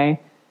certain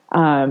way.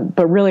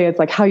 But really it's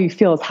like how you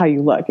feel is how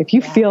you look. If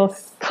you feel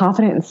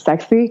confident and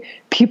sexy,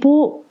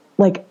 people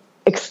like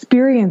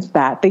experience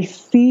that. They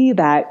see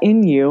that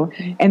in you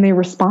and they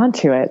respond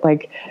to it.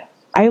 Like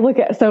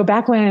so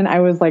back when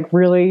I was like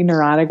really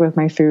neurotic with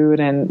my food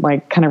and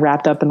like kind of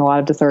wrapped up in a lot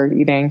of disordered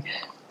eating,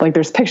 like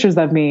there's pictures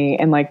of me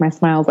and like my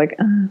smile's like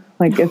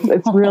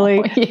it's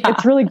really,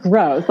 it's really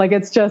gross. Like,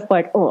 it's just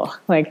like, oh,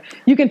 like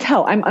you can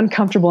tell I'm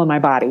uncomfortable in my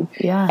body.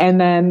 Yeah. And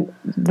then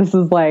this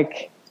is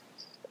like,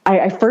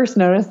 I first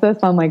noticed this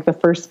on like the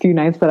first few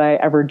nights that I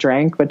ever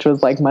drank, which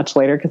was like much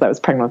later because I was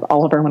pregnant with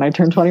Oliver when I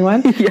turned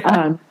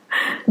 21.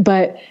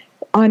 But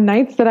on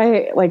nights that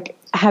I like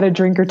had a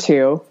drink or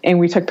two and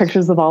we took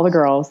pictures of all the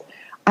girls,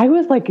 I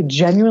was like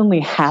genuinely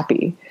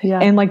happy. Yeah.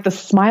 And like the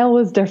smile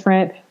was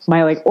different.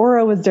 My like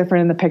aura was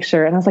different in the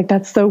picture. And I was like,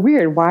 that's so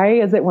weird. Why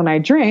is it when I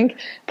drink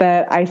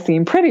that I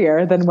seem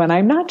prettier than when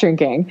I'm not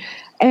drinking?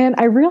 And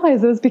I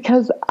realized it was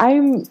because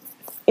I'm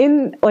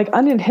in like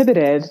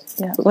uninhibited,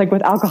 like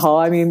with alcohol,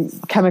 I mean,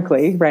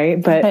 chemically,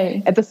 right? But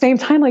at the same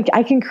time, like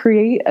I can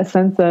create a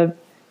sense of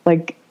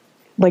like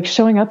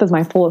showing up as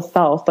my fullest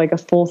self, like a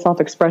full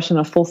self-expression,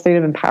 a full state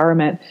of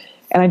empowerment.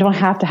 And I don't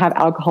have to have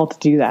alcohol to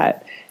do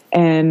that.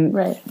 And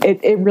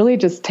it really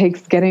just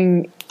takes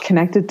getting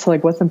connected to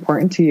like what's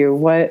important to you,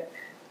 what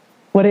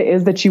it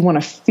is that you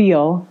want to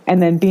feel,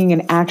 and then being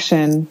in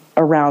action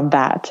around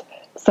that.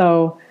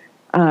 So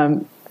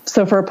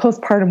for a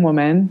postpartum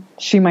woman,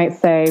 she might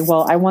say,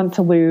 well, I want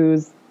to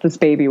lose this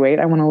baby weight.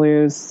 I want to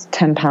lose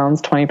 10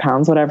 pounds, 20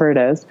 pounds, whatever it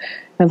is.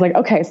 And it's like,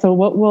 okay, so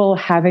what will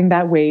having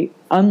that weight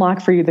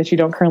unlock for you that you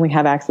don't currently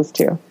have access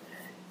to?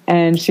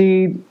 And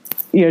she,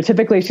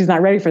 typically she's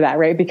not ready for that,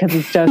 right? Because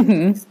it's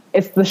just,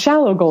 it's the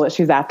shallow goal that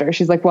she's after.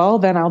 She's like, well,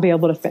 then I'll be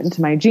able to fit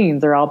into my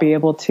jeans, or I'll be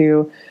able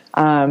to,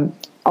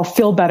 I'll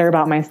feel better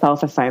about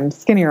myself if I'm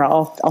skinnier.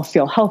 I'll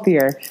feel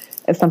healthier.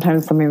 It's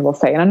sometimes something they'll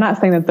say. And I'm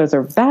not saying that those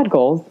are bad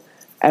goals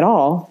at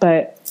all,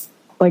 but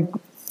like,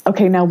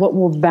 okay, now what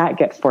will that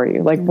get for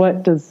you? Like,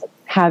 what does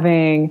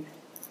having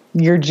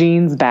your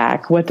jeans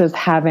back, what does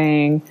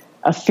having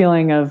a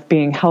feeling of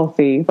being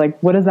healthy, like,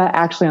 what does that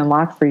actually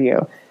unlock for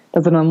you?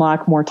 Does it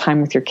unlock more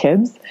time with your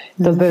kids?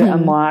 Does it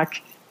unlock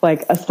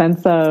like a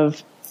sense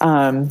of,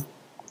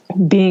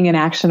 being in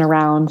action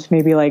around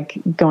maybe like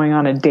going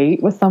on a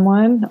date with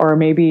someone, or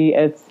maybe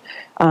it's,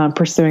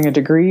 pursuing a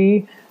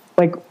degree?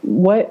 Like,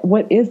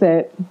 what is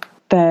it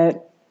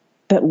that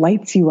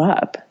lights you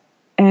up?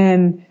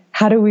 And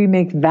how do we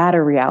make that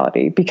a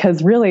reality?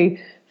 Because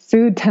really,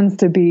 food tends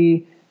to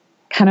be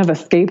kind of a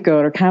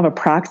scapegoat or kind of a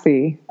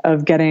proxy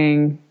of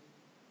getting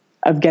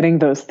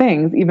those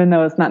things, even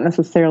though it's not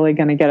necessarily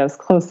going to get us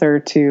closer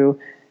to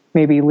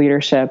maybe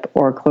leadership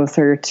or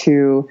closer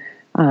to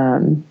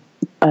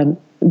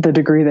the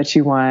degree that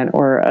you want,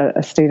 or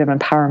a state of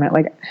empowerment.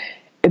 Like,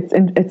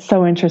 it's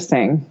so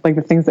interesting, like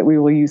the things that we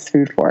will use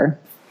food for.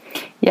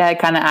 Yeah, it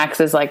kind of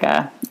acts as like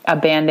a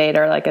Band-Aid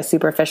or like a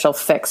superficial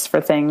fix for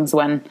things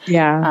when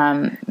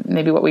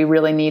maybe what we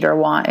really need or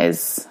want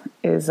is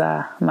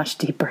much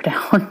deeper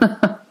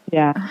down.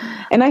 Yeah.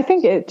 And I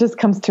think it just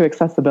comes to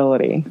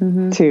accessibility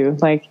too.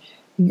 Like,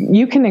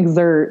 you can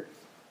exert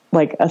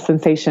like a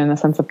sensation, a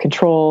sense of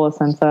control, a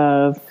sense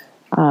of,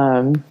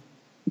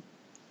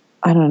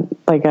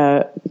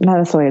 not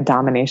necessarily a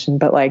domination,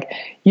 but like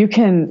you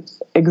can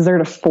exert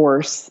a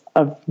force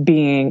of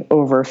being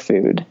over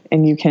food,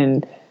 and you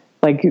can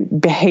like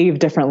behave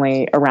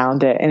differently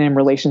around it and in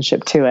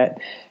relationship to it.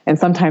 And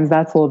sometimes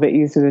that's a little bit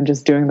easier than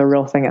just doing the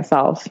real thing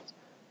itself.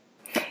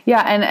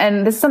 Yeah.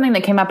 And this is something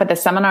that came up at the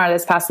seminar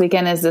this past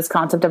weekend, is this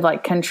concept of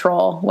like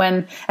control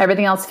when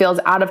everything else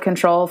feels out of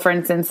control. For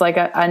instance, like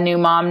a new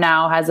mom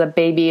now has a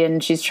baby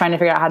and she's trying to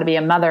figure out how to be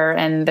a mother,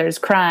 and there's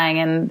crying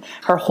and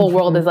her whole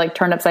world is like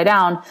turned upside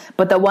down.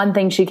 But the one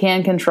thing she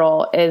can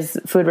control is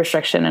food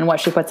restriction and what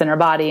she puts in her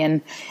body,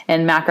 and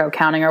macro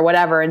counting or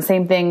whatever. And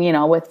same thing,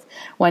 with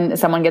when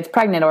someone gets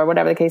pregnant or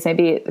whatever the case may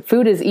be,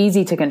 food is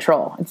easy to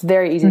control. It's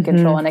very easy to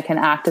control, and it can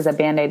act as a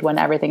Band-Aid when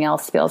everything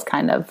else feels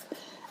kind of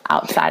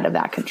outside of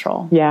that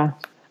control. Yeah.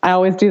 I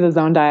always do the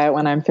zone diet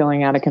when I'm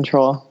feeling out of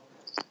control.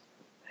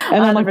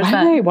 And 100%.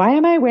 I'm like, why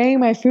am I weighing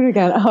my food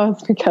again? Oh,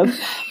 it's because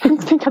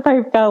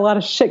I've got a lot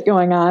of shit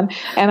going on,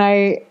 and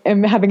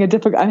I'm having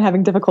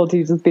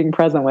difficulty just being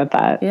present with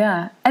that.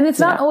 Yeah. And it's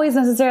not always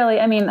necessarily,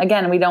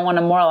 again, we don't want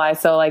to moralize.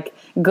 So like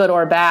good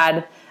or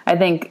bad, I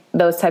think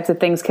those types of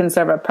things can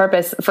serve a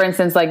purpose. For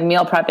instance, like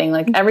meal prepping,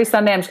 like every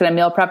Sunday I'm just going to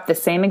meal prep the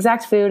same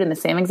exact food in the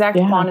same exact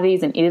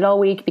quantities and eat it all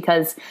week,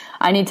 because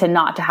I need to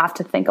not to have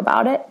to think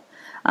about it.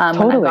 When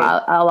I've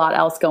got a lot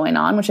else going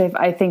on, which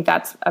I think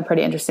that's a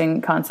pretty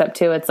interesting concept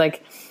too. It's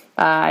like,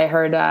 I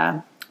heard,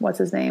 what's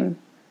his name?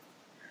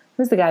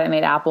 Who's the guy that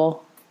made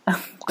Apple?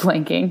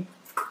 Blanking.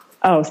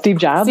 Oh, Steve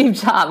Jobs. Steve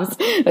Jobs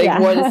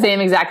wore the same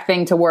exact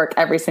thing to work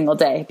every single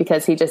day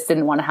because he just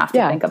didn't want to have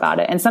to think about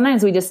it. And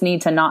sometimes we just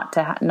need to not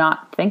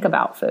think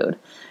about food,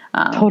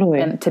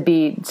 and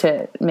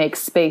to make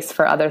space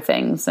for other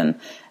things. And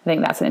I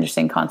think that's an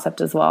interesting concept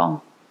as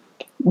well.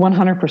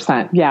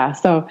 100%. Yeah.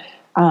 So,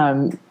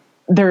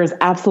 there is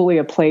absolutely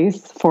a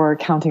place for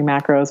counting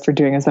macros, for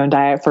doing a zone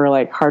diet, for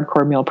like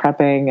hardcore meal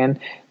prepping. And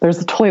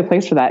there's totally a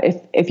place for that.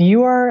 If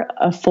you are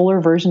a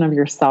fuller version of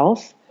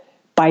yourself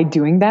by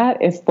doing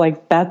that, if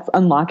like that's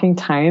unlocking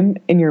time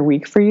in your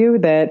week for you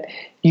that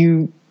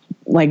you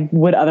like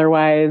would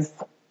otherwise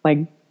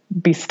like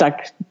be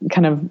stuck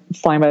kind of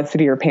flying by the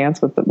seat of your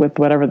pants with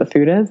whatever the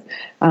food is,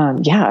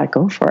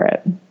 go for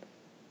it.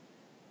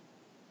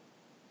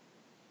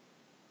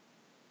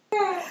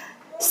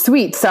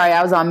 Sweet. Sorry,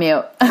 I was on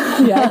mute.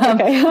 Yeah.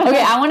 Okay.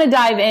 Okay. I want to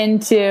dive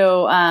into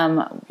hold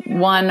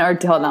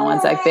on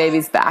one sec.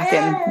 Baby's back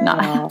and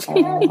not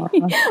happy.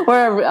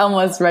 We're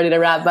almost ready to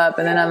wrap up,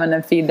 and then I'm going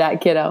to feed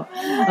that kiddo.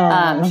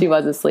 She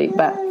was asleep,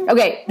 but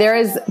okay. There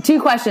is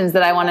 2 questions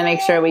that I want to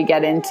make sure we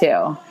get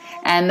into.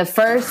 And the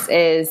first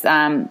is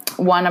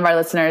one of our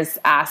listeners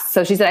asked,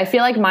 so she said, I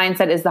feel like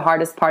mindset is the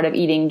hardest part of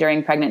eating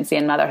during pregnancy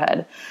and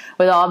motherhood.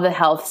 With all of the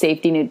health,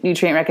 safety,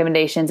 nutrient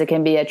recommendations, it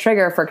can be a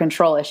trigger for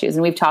control issues.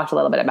 And we've talked a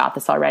little bit about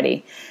this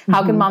already.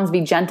 How can moms be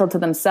gentle to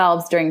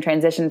themselves during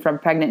transition from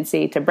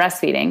pregnancy to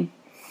breastfeeding,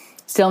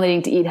 still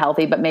needing to eat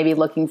healthy, but maybe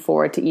looking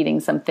forward to eating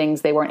some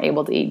things they weren't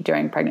able to eat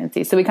during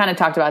pregnancy? So we kind of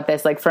talked about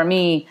this. Like for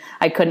me,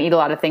 I couldn't eat a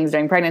lot of things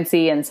during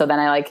pregnancy. And so then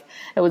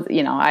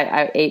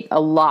I ate a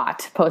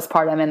lot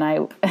postpartum, and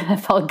I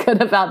felt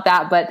good about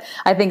that. But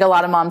I think a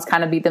lot of moms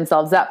kind of beat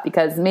themselves up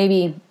because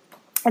maybe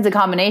it's a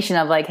combination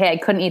of like, hey, I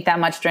couldn't eat that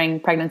much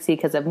during pregnancy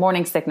because of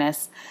morning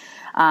sickness.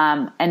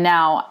 And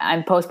now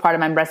I'm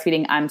postpartum, I'm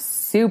breastfeeding, I'm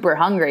super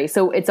hungry.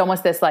 So it's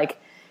almost this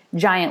like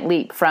giant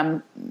leap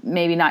from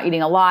maybe not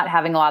eating a lot,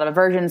 having a lot of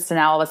aversions, to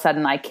now all of a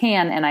sudden I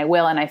can, and I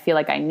will, and I feel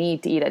like I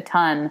need to eat a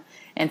ton.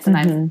 And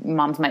sometimes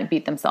moms might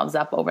beat themselves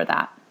up over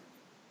that.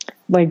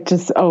 Like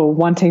just,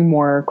 wanting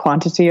more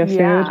quantity of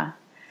food.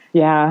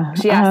 Yeah.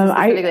 She asked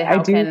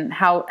specifically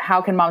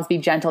how can moms be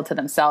gentle to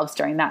themselves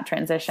during that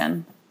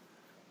transition?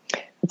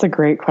 That's a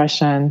great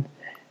question.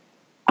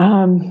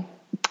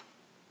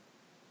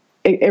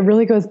 It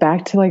really goes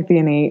back to like the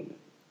innate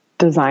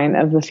design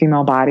of the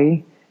female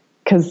body.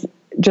 Cause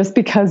just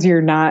because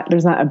there's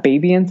not a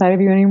baby inside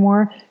of you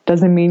anymore,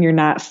 doesn't mean you're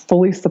not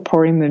fully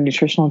supporting the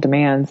nutritional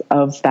demands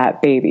of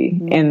that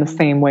baby in the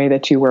same way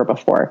that you were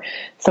before.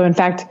 So in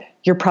fact,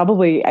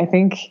 I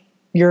think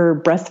your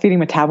breastfeeding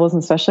metabolism,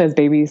 especially as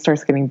baby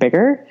starts getting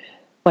bigger,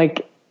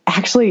 like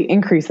actually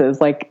increases.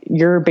 Like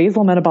your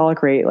basal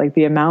metabolic rate, like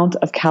the amount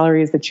of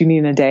calories that you need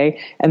in a day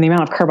and the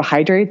amount of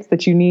carbohydrates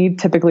that you need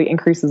typically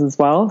increases as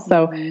well.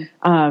 So,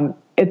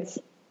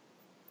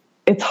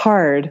 it's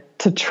hard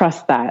to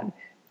trust that,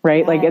 right?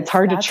 Yes, like it's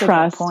hard to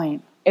trust.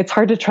 It's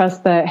hard to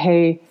trust that,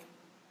 hey,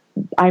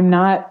 I'm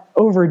not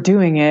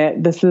overdoing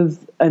it. This is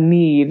a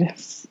need.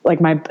 Like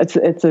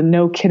it's a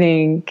no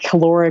kidding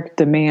caloric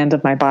demand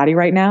of my body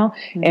right now.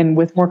 Mm-hmm. And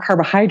with more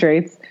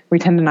carbohydrates, we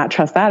tend to not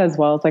trust that as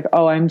well. It's like,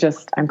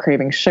 I'm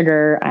craving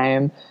sugar.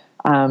 I'm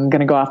going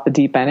to go off the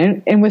deep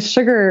end. And with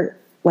sugar,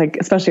 like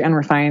especially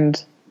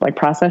unrefined, like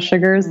processed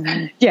sugars,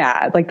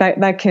 like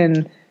that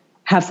can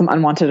have some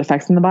unwanted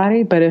effects in the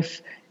body. But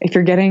if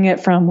you're getting it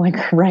from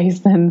like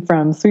rice and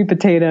from sweet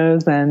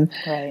potatoes and,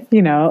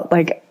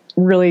 like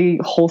really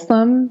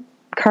wholesome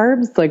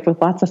carbs, like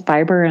with lots of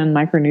fiber and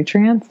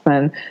micronutrients,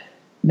 then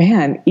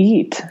man,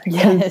 eat.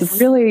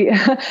 Because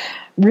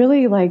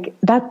really like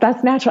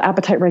that's natural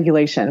appetite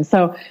regulation.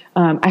 So,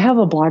 I have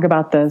a blog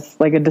about this,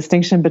 like a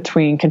distinction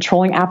between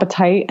controlling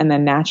appetite and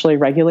then naturally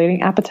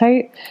regulating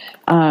appetite,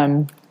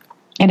 and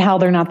how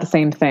they're not the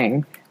same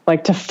thing.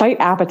 Like to fight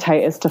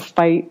appetite is to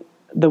fight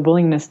the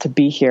willingness to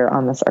be here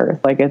on this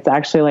earth. Like it's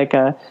actually like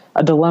a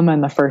dilemma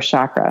in the first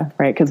chakra,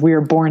 right? Because we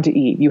are born to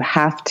eat. You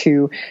have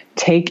to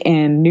take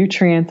in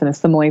nutrients and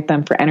assimilate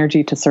them for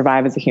energy to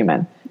survive as a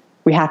human.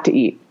 We have to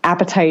eat.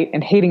 Appetite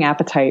and hating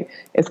appetite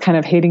is kind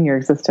of hating your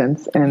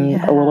existence in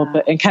a little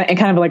bit, and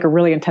kind of like a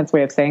really intense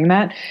way of saying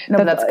that.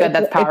 No, that's good.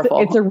 That's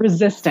powerful. It's a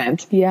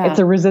resistance. Yeah. It's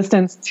a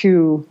resistance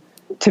to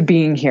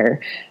being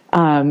here.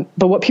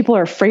 But what people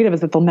are afraid of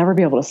is that they'll never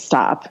be able to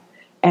stop.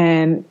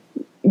 And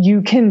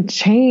you can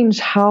change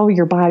how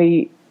your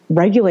body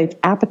regulates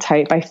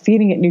appetite by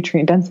feeding it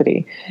nutrient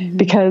density. Mm-hmm.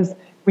 Because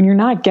when you're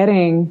not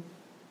getting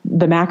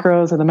the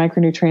macros or the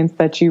micronutrients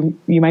that you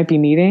might be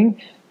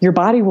needing, your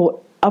body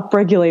will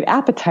upregulate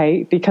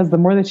appetite, because the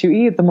more that you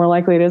eat, the more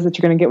likely it is that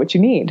you're going to get what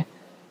you need.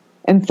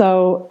 And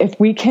so if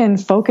we can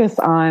focus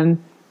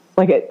on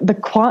like the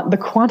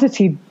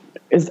quantity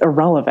is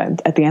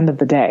irrelevant at the end of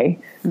the day.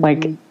 Mm-hmm.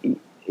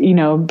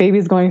 Like,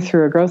 baby's going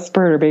through a growth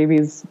spurt, or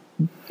baby's,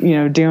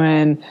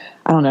 doing,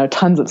 I don't know,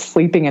 tons of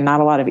sleeping and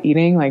not a lot of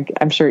eating. Like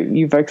I'm sure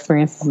you've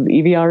experienced this with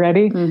Evie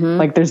already. Mm-hmm.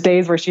 Like there's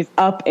days where she's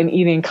up and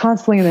eating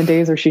constantly, and then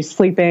days where she's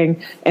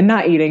sleeping and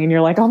not eating. And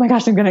you're like, oh my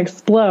gosh, I'm going to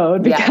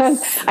explode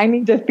because I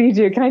need to feed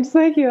you. Can I just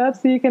wake you up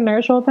so you can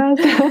nurse real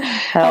fast?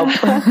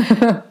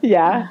 Help.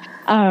 Yeah.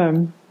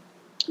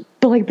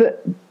 But like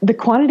the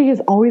quantity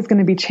is always going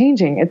to be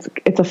changing.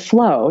 It's a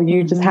flow.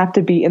 You just have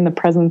to be in the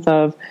presence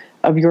of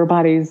your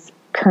body's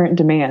current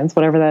demands,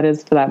 whatever that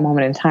is for that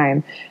moment in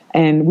time.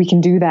 And we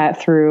can do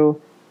that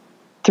through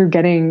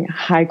getting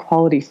high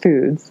quality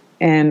foods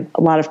and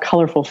a lot of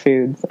colorful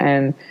foods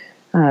and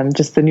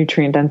just the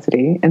nutrient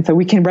density. And so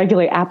we can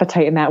regulate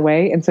appetite in that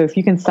way. And so if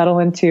you can settle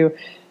into,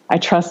 I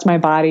trust my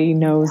body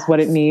knows what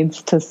it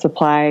needs to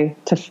supply,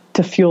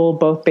 to fuel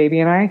both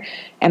baby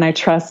and I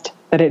trust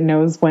that it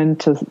knows when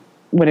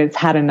it's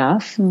had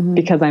enough,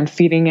 because I'm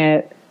feeding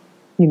it,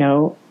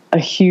 a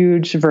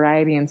huge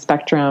variety and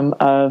spectrum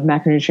of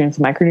macronutrients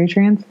and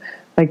micronutrients.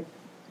 Like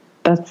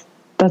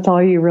that's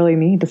all you really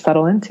need to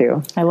settle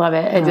into. I love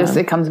it.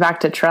 It comes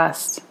back to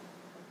trust.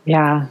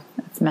 Yeah.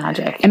 It's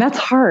magic. And that's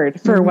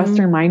hard for a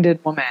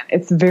Western-minded woman.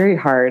 It's very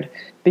hard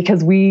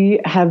because we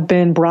have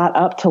been brought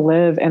up to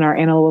live in our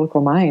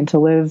analytical mind, to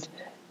live,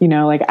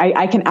 like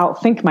I can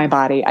outthink my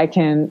body. I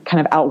can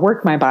kind of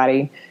outwork my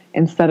body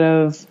instead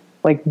of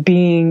like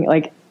being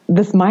like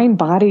this mind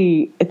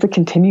body. It's a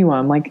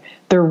continuum. Like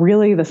they're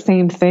really the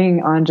same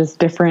thing on just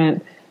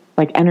different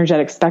like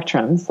energetic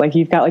spectrums. Like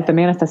you've got like the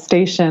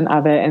manifestation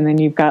of it, and then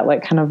you've got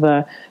like kind of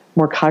the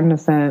more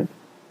cognizant,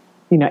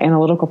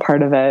 analytical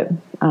part of it.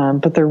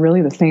 But they're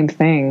really the same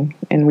thing.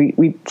 And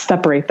we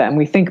separate them.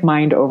 We think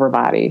mind over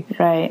body.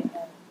 Right.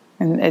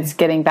 And it's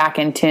getting back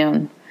in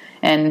tune.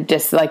 And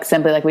just like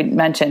simply like we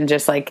mentioned,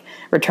 just like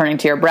returning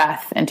to your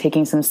breath and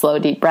taking some slow,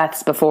 deep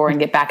breaths before and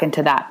get back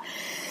into that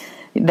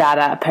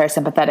that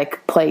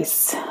parasympathetic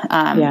place,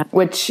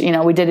 which, you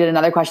know, we did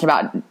another question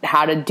about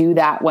how to do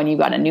that when you've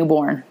got a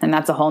newborn. And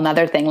that's a whole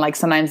nother thing. Like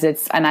sometimes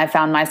and I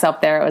found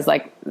myself there, it was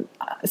like,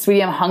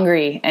 sweetie, I'm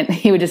hungry. And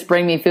he would just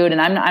bring me food and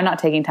I'm not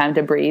taking time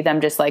to breathe.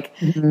 I'm just like,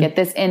 get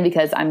this in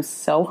because I'm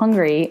so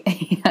hungry.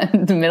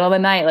 In the middle of the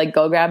night, like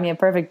go grab me a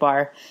Perfect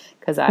Bar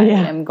because I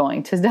am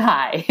going to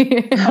die. I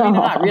mean,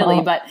 not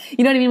really, but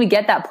you know what I mean? We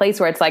get that place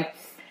where it's like,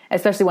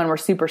 especially when we're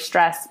super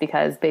stressed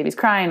because baby's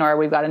crying or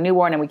we've got a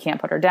newborn and we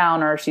can't put her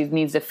down or she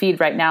needs to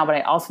feed right now, but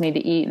I also need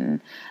to eat and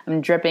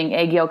I'm dripping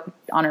egg yolk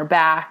on her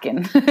back.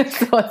 And so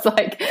it's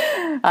like,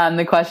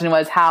 the question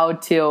was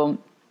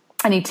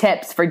any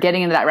tips for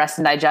getting into that rest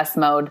and digest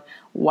mode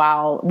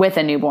while with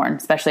a newborn,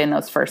 especially in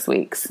those first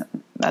weeks.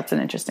 That's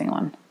an interesting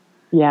one.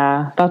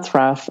 Yeah, that's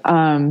rough.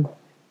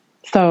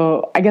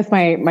 So I guess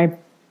my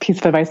piece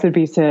of advice would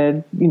be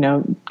to, you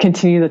know,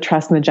 continue the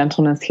trust and the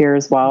gentleness here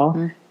as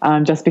well.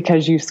 Just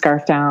because you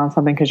scarf down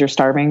something because you're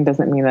starving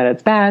doesn't mean that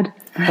it's bad.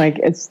 Like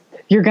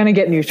you're going to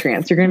get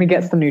nutrients. You're going to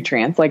get some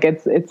nutrients. Like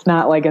it's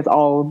not like it's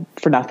all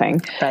for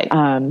nothing.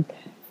 Right.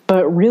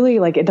 But really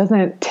like it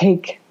doesn't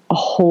take a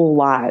whole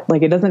lot.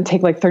 Like it doesn't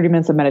take like 30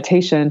 minutes of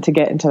meditation to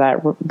get into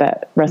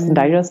that rest and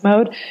digest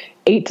mode.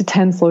 8 to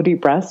 10 slow, deep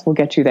breaths will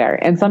get you there.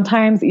 And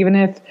sometimes even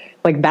if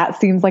like that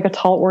seems like a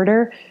tall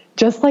order,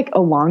 just like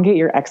elongate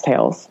your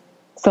exhales.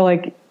 So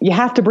like you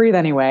have to breathe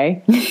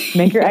anyway,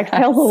 make your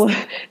exhales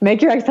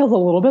a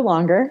little bit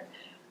longer.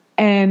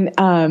 And,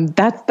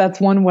 that's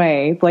one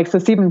way. Like, so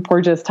Stephen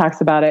Porges talks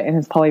about it in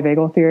his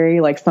polyvagal theory,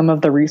 like some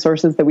of the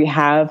resources that we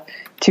have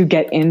to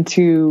get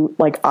into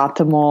like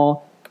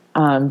optimal,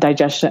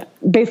 digestion,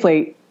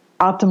 basically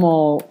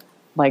optimal,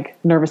 like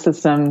nervous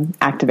system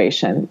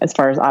activation as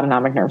far as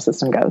autonomic nervous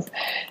system goes.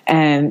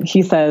 And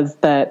he says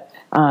that,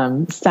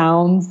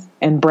 sounds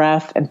and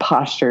breath and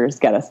postures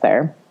get us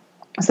there.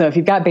 So if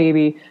you've got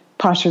baby,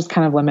 posture's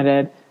kind of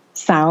limited.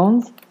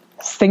 Sounds,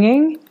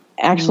 singing,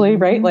 actually,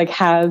 right? Like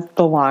has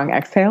the long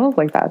exhales.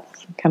 Like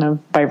that's kind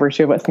of by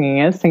virtue of what singing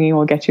is. Singing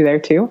will get you there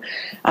too.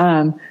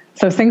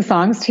 So sing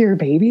songs to your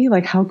baby.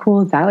 Like how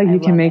cool is that? Like you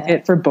can make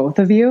it for both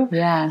of you.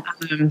 Yeah.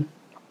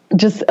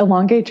 Just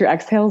elongate your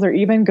exhales or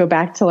even go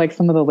back to like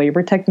some of the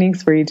labor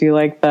techniques where you do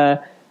like they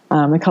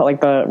call it like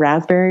the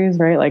raspberries,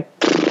 right? Like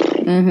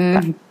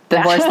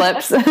the horse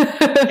lips.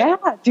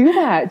 Yeah, do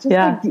that.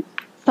 Just like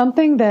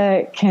something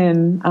that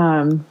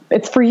can,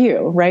 it's for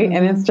you, right?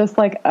 And it's just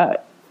like a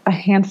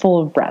handful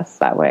of breaths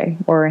that way,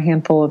 or a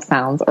handful of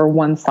sounds, or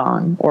one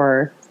song,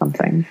 or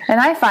something.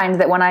 And I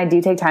find that when I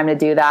do take time to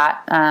do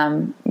that,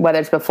 whether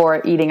it's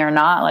before eating or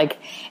not, like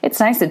it's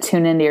nice to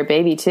tune into your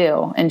baby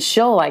too. And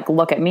she'll like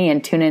look at me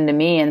and tune into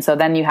me. And so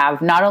then you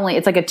have not only,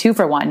 it's like a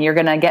 2-for-1, you're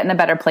going to get in a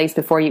better place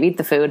before you eat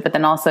the food, but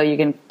then also you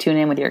can tune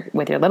in with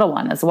your little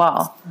one as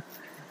well.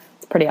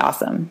 It's pretty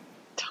awesome.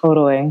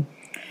 Totally.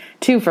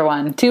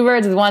 2-for-1, 2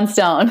 birds with 1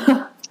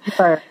 stone.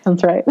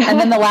 That's right. And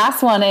then the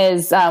last one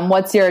is,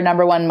 what's your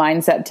number one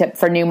mindset tip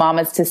for new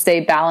mamas to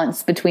stay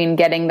balanced between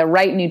getting the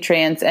right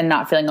nutrients and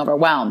not feeling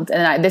overwhelmed?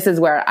 And this is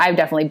where I've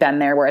definitely been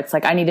there, where it's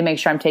like, I need to make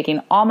sure I'm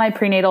taking all my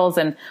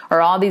prenatals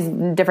or all these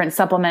different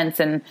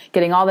supplements and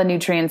getting all the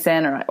nutrients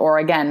in, or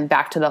again,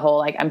 back to the whole,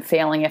 like I'm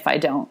failing if I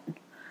don't.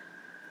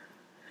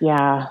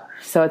 Yeah.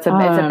 So it's a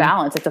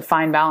balance. It's a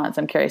fine balance.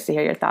 I'm curious to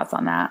hear your thoughts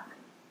on that.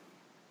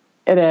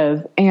 It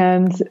is.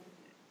 And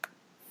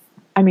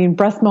I mean,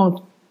 breast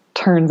milk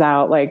turns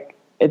out like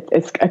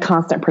it's a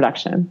constant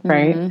production,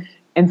 right?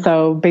 And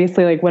so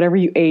basically like whatever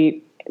you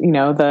ate, you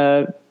know,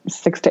 the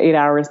 6 to 8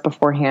 hours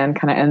beforehand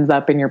kind of ends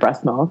up in your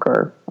breast milk,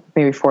 or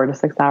maybe 4 to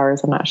 6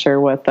 hours. I'm not sure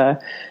what the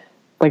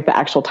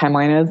actual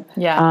timeline is.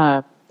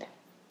 Yeah.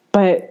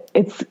 But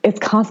it's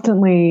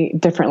constantly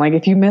different. Like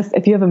if you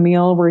have a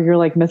meal where you're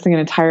like missing an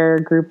entire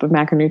group of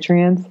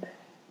macronutrients,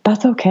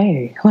 that's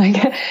okay.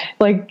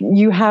 Like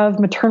you have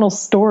maternal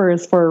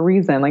stores for a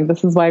reason. Like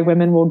this is why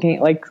women will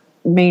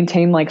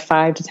maintain like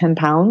 5 to 10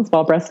 pounds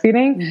while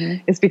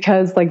breastfeeding. It's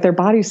because like their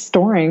body's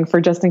storing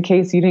for just in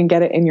case you didn't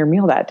get it in your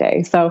meal that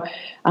day. So,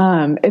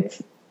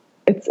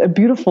 it's a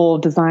beautiful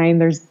design.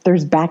 There's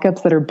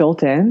backups that are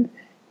built in,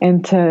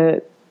 and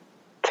to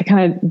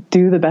kind of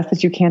do the best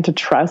that you can to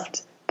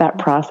trust that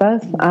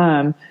process.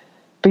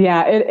 But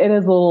yeah, it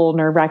is a little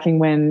nerve-wracking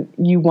when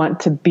you want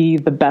to be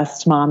the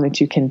best mom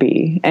that you can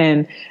be.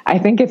 And I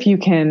think if you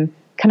can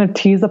kind of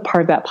tease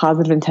apart that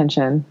positive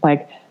intention,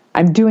 like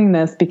I'm doing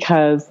this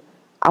because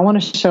I want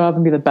to show up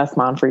and be the best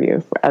mom for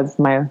you as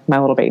my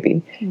little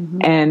baby.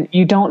 And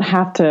you don't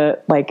have to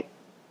like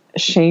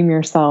shame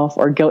yourself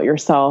or guilt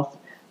yourself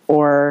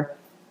or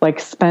like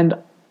spend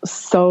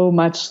so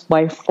much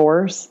life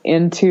force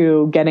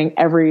into getting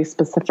every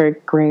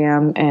specific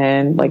gram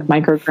and like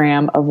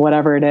microgram of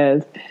whatever it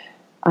is.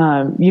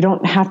 You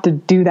don't have to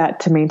do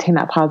that to maintain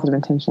that positive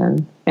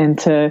intention and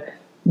to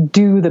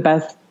do the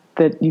best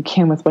that you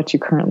can with what you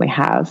currently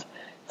have.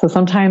 So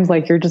sometimes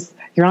like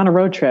you're on a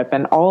road trip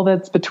and all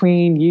that's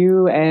between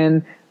you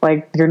and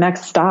like your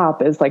next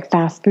stop is like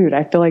fast food.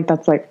 I feel like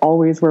that's like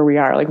always where we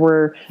are. Like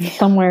we're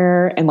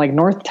somewhere in like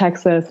North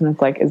Texas and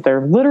it's like, is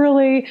there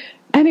literally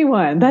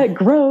anyone that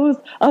grows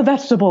a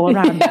vegetable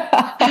around me.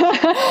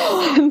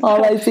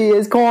 All I see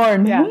is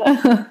corn.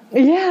 Yeah.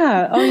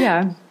 Yeah. Oh,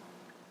 yeah.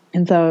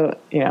 And so,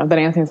 then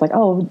Anthony's like,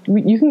 oh,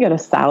 you can get a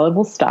salad.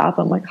 We'll stop.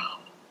 I'm like, oh,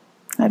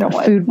 I don't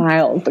want food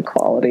miles, the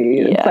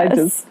quality.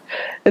 Yes.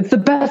 It's the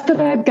best that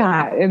I've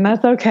got, and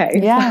that's okay.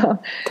 Yeah,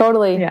 so,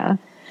 totally. Yeah.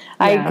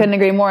 I couldn't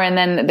agree more. And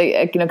then,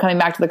 coming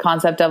back to the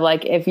concept of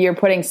like, if you're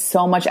putting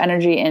so much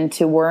energy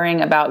into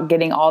worrying about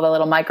getting all the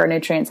little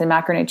micronutrients and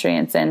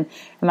macronutrients, and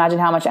imagine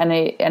how much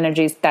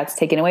energy that's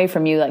taken away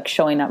from you, like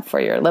showing up for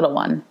your little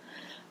one.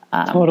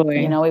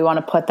 Totally. We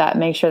want to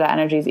make sure that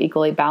energy is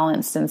equally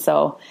balanced. And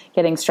so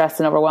getting stressed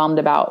and overwhelmed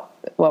about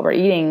what we're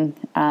eating,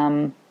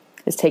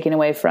 is taking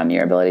away from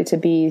your ability to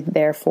be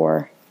there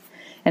for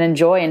and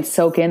enjoy and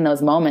soak in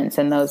those moments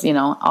and those,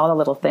 all the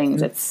little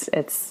things.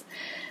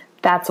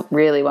 That's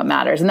really what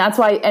matters. And that's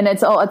why, and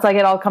it's like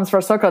it all comes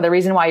full circle. The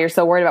reason why you're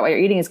so worried about what you're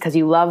eating is because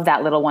you love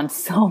that little one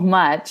so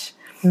much.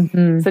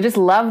 Mm-hmm. So just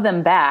love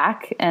them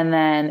back, and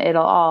then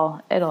it'll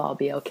all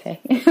be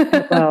okay.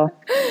 Well,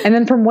 and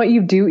then from what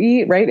you do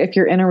eat, right? If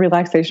you're in a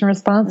relaxation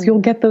response, you'll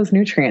get those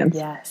nutrients.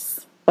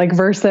 Yes. Like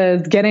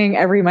versus getting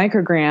every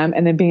microgram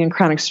and then being in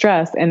chronic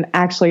stress and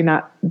actually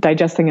not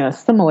digesting and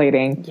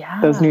assimilating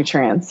those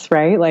nutrients,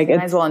 right? Like you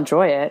might as well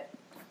enjoy it.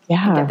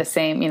 Yeah. You get the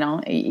same,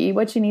 eat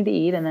what you need to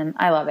eat. And then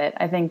I love it.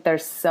 I think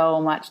there's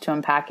so much to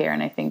unpack here.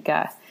 And I think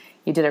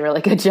you did a really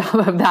good job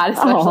of that,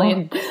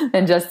 especially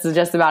in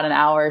just about an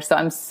hour. So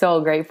I'm so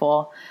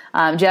grateful.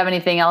 Do you have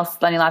anything else,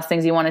 any last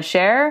things you want to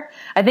share?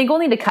 I think we'll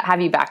need to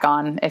have you back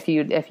on if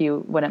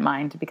you wouldn't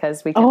mind,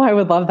 because we can. Oh, I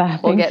would love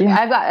that. Thank you.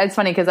 It's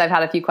funny because I've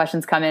had a few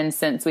questions come in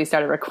since we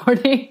started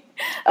recording.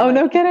 Oh,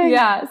 no kidding.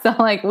 Yeah. So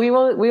we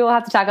will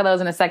have to tackle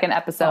those in a second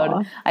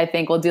episode. I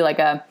think we'll do like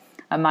a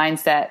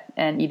mindset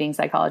and eating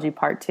psychology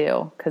part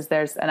 2, because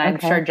I'm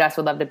sure Jess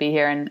would love to be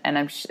here,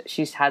 and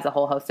she has a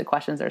whole host of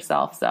questions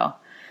herself. So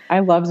I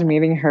loved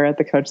meeting her at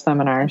the coach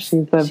seminar.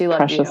 She's a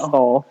precious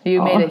soul.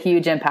 You made a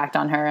huge impact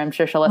on her. I'm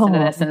sure she'll listen to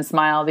this and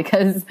smile,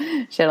 because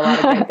she had a lot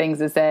of great things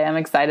to say. I'm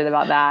excited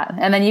about that.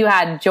 And then you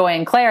had Joy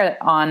and Claire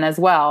on as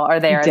well,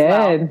 or there as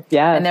well.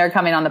 Yeah. And they're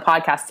coming on the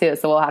podcast too.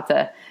 So we'll have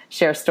to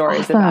share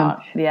stories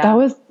about. Yeah.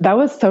 That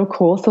was so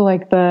cool. So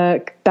like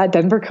that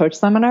Denver coach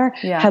seminar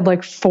had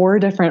like 4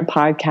 different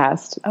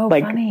podcasts,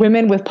 funny.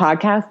 Women with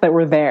podcasts that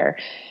were there.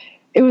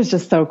 It was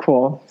just so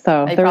cool.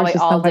 So they there probably was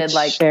just all so much did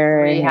like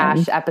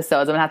rehash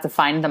episodes. I'm gonna have to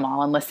find them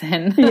all and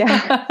listen.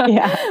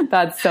 Yeah.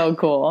 That's so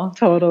cool.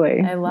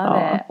 Totally. I love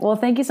it. Well,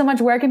 thank you so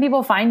much. Where can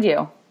people find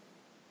you?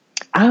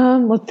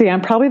 Let's see. I'm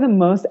probably the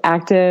most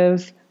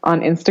active on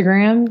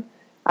Instagram.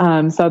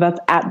 So that's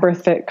at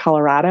BirthFit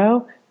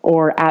Colorado,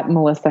 or at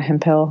Melissa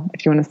Hemphill,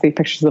 if you want to see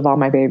pictures of all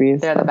my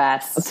babies. They're the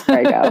best. That's where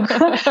I go.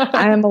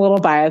 I am a little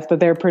biased, but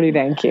they're pretty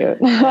dang cute.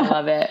 I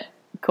love it.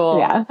 Cool.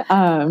 Yeah.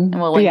 And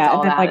we'll link to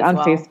all and then that on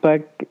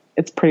Facebook,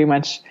 it's pretty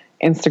much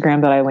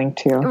Instagram that I link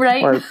to.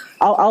 Right. Or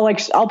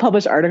I'll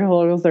publish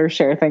articles or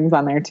share things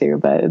on there too.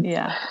 But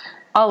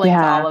I'll link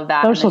to all of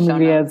that. Social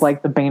media is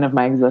like the bane of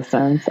my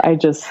existence. I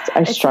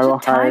struggle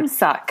hard. Time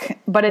suck,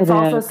 but it's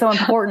also so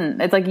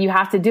important. It's like you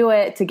have to do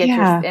it to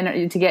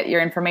get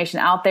your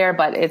information out there.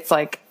 But it's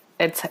like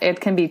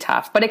it can be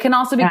tough, but it can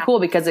also be cool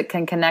because it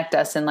can connect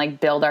us and like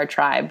build our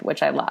tribe,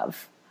 which I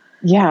love.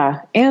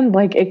 Yeah. And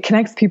like it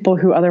connects people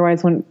who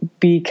otherwise wouldn't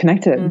be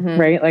connected.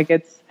 Right. Like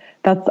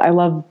I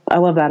love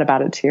that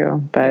about it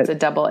too, but it's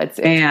it's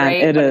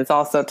great, but it's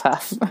also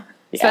tough,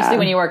 especially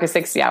when you work a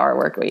 60-hour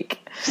work week.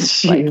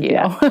 Like you.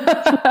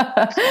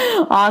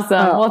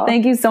 Awesome. Well,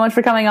 thank you so much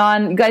for coming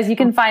on. You guys, you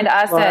can find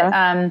us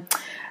at,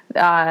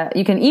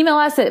 you can email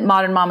us at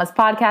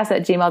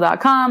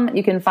modernmamaspodcast@gmail.com.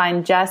 You can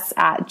find Jess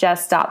at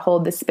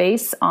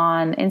jess.holdthespace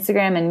on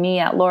Instagram, and me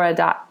at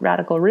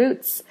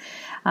laura.radicalroots.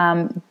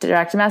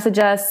 Direct message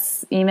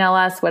us, email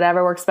us,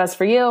 whatever works best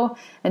for you.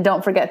 And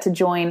don't forget to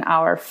join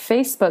our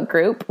Facebook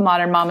group,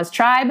 Modern Mama's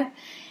Tribe.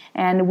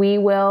 And we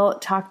will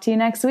talk to you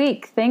next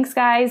week. Thanks,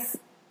 guys.